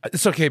like,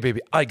 it's okay,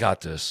 baby. I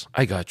got this.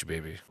 I got you,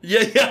 baby.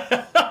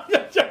 Yeah.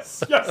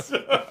 Yes.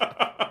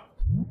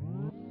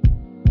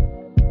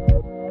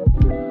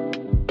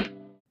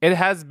 It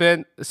has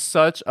been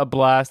such a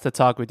blast to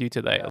talk with you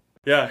today.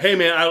 Yeah. Hey,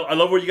 man, I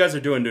love what you guys are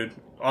doing, dude.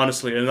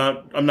 Honestly, and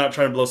I'm not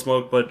trying to blow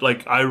smoke, but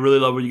I really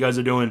love what you guys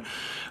are doing.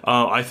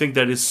 I think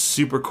that is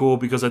super cool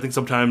because I think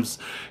sometimes,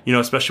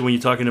 especially when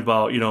you're talking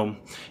about,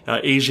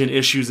 Asian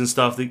issues and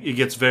stuff, it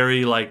gets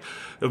very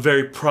a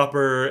very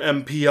proper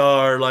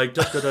NPR,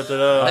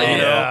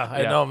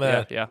 I know,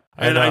 man. Yeah.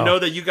 I know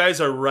that you guys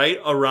are right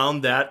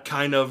around that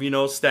kind of,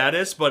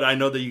 status, but I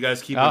know that you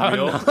guys keep it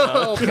real.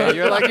 No. Okay,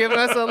 you're giving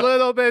us a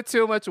little bit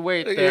too much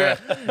weight there.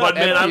 But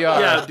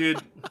man,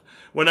 dude.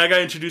 When I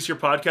got introduced to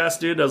your podcast,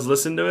 dude, I was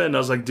listening to it and I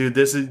was like, dude,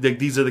 these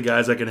are the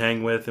guys I can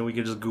hang with and we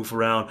can just goof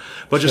around.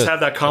 But just have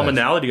that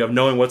commonality of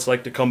knowing what's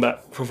like to come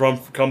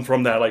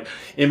from that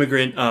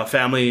immigrant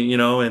family,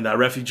 and that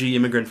refugee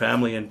immigrant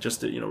family and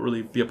just to,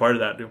 really be a part of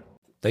that, dude.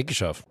 Thank you,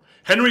 Chef.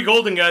 Henry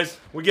Golding, guys.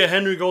 We get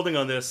Henry Golding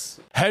on this.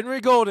 Henry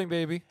Golding,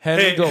 baby.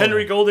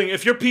 Henry Golding.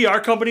 If your PR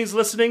company's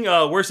listening,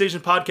 Worst Asian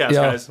Podcast,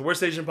 guys.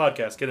 Worst Asian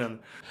Podcast. Get on.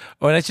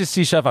 When I just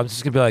see Chef, I'm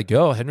just going to be like,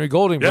 yo, Henry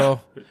Golding, bro.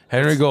 Yeah.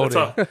 Henry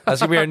Golding. That's going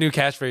to be our new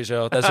catchphrase,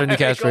 yo. That's our new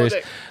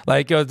catchphrase.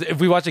 If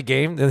we watch a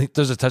game, then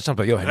there's a touchdown,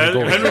 but yo, Henry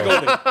Golding. Henry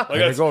Golding.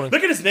 Henry Golding.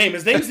 Look at his name.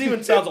 His name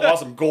even sounds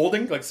awesome.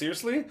 Golding?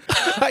 Seriously?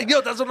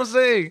 Yo, that's what I'm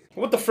saying.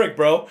 What the frick,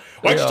 bro?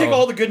 Why'd you take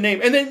all the good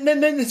names? And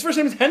then his first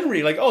name is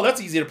Henry. that's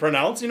easy to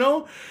pronounce,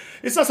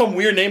 It's not some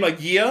weird name like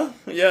Yeah.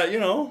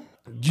 Yeah,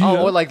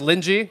 Oh, or like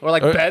Linji? Or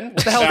like Ben?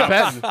 What the hell is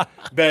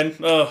Ben?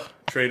 Ben.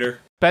 Traitor.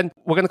 Ben,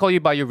 we're going to call you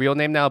by your real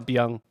name now,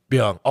 Byung.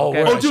 Byung. Oh,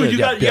 okay. Oh, dude, you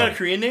got a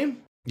Korean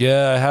name?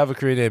 Yeah, I have a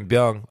Korean name,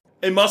 Byung.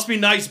 It must be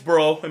nice,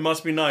 bro. It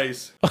must be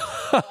nice.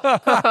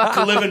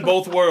 To live in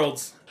both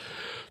worlds.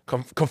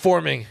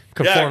 Conforming.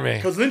 Yeah,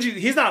 because Linji,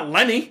 he's not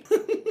Lenny.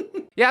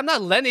 Yeah, I'm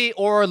not Lenny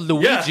or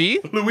Luigi.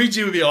 Yeah,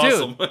 Luigi would be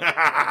awesome.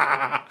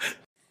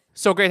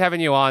 So great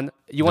having you on.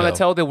 You want to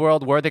tell the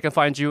world where they can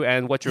find you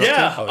and what you're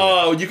up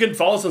to? You can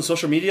follow us on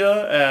social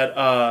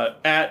media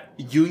at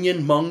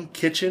Union Hmong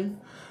Kitchen.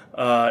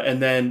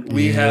 And then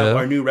we have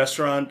our new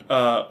restaurant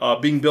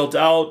being built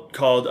out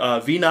called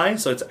V9.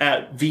 So it's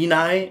at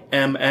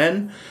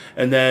V9MN.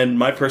 And then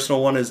my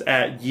personal one is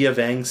at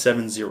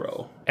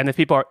Yeavang70. And if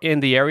people are in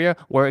the area,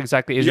 where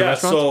exactly is your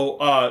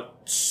restaurant?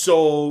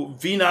 So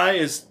Vinai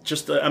is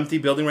just an empty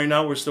building right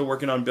now. We're still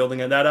working on building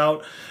that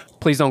out.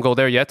 Please don't go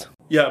there yet.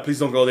 Yeah, please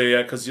don't go there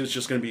yet because it's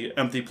just going to be an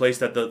empty place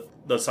that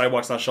the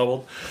sidewalk's not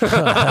shoveled.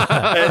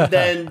 And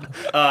then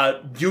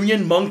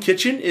Union Hmong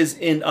Kitchen is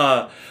in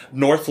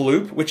North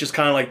Loop, which is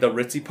kind of like the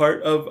ritzy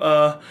part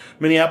of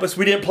Minneapolis.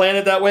 We didn't plan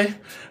it that way.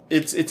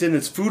 It's in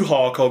this food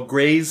hall called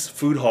Gray's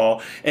Food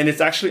Hall, and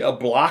it's actually a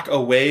block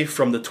away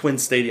from the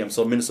Twins Stadium.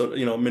 So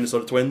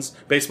Minnesota Twins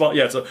baseball.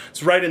 Yeah, so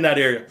it's right in that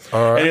area.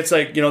 Right. And it's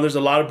like, there's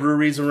a lot of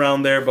breweries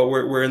around there, but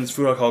we're in this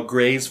food hall called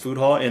Gray's Food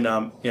Hall, and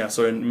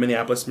so in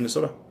Minneapolis,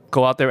 Minnesota.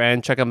 Go out there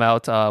and check them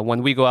out.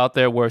 When we go out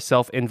there, we're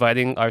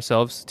self-inviting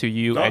ourselves to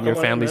you and your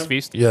family's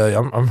feast.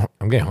 Yeah,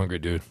 I'm getting hungry,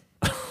 dude.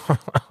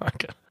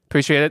 Okay.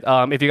 Appreciate it.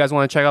 If you guys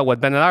want to check out what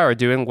Ben and I are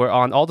doing, we're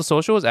on all the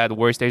socials at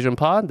Worst Asian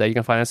Pod. That you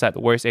can find us at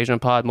Worst Asian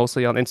Pod,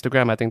 mostly on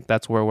Instagram. I think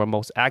that's where we're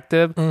most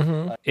active.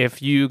 Mm-hmm.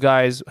 If you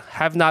guys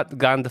have not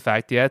gotten the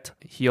fact yet,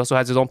 he also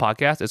has his own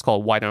podcast. It's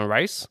called White on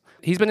Rice.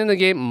 He's been in the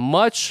game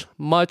much,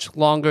 much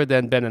longer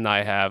than Ben and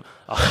I have.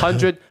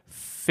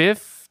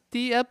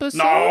 150 episodes?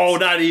 No,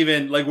 not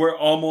even. Like, we're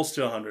almost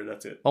to 100.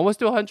 That's it. Almost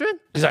to 100?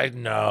 He's like,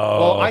 no.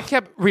 Well, I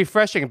kept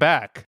refreshing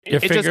back. It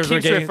just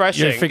keeps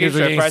refreshing. Your fingers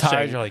are getting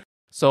tired. You're like,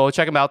 so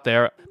check him out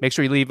there. Make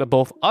sure you leave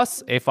both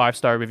us a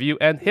 5-star review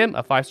and him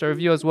a 5-star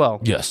review as well.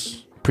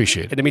 Yes.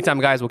 Appreciate it. In the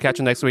meantime, guys, we'll catch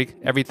you next week.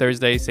 Every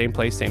Thursday, same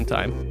place, same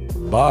time.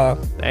 Bye.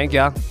 Thank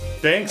ya.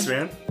 Thanks,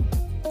 man.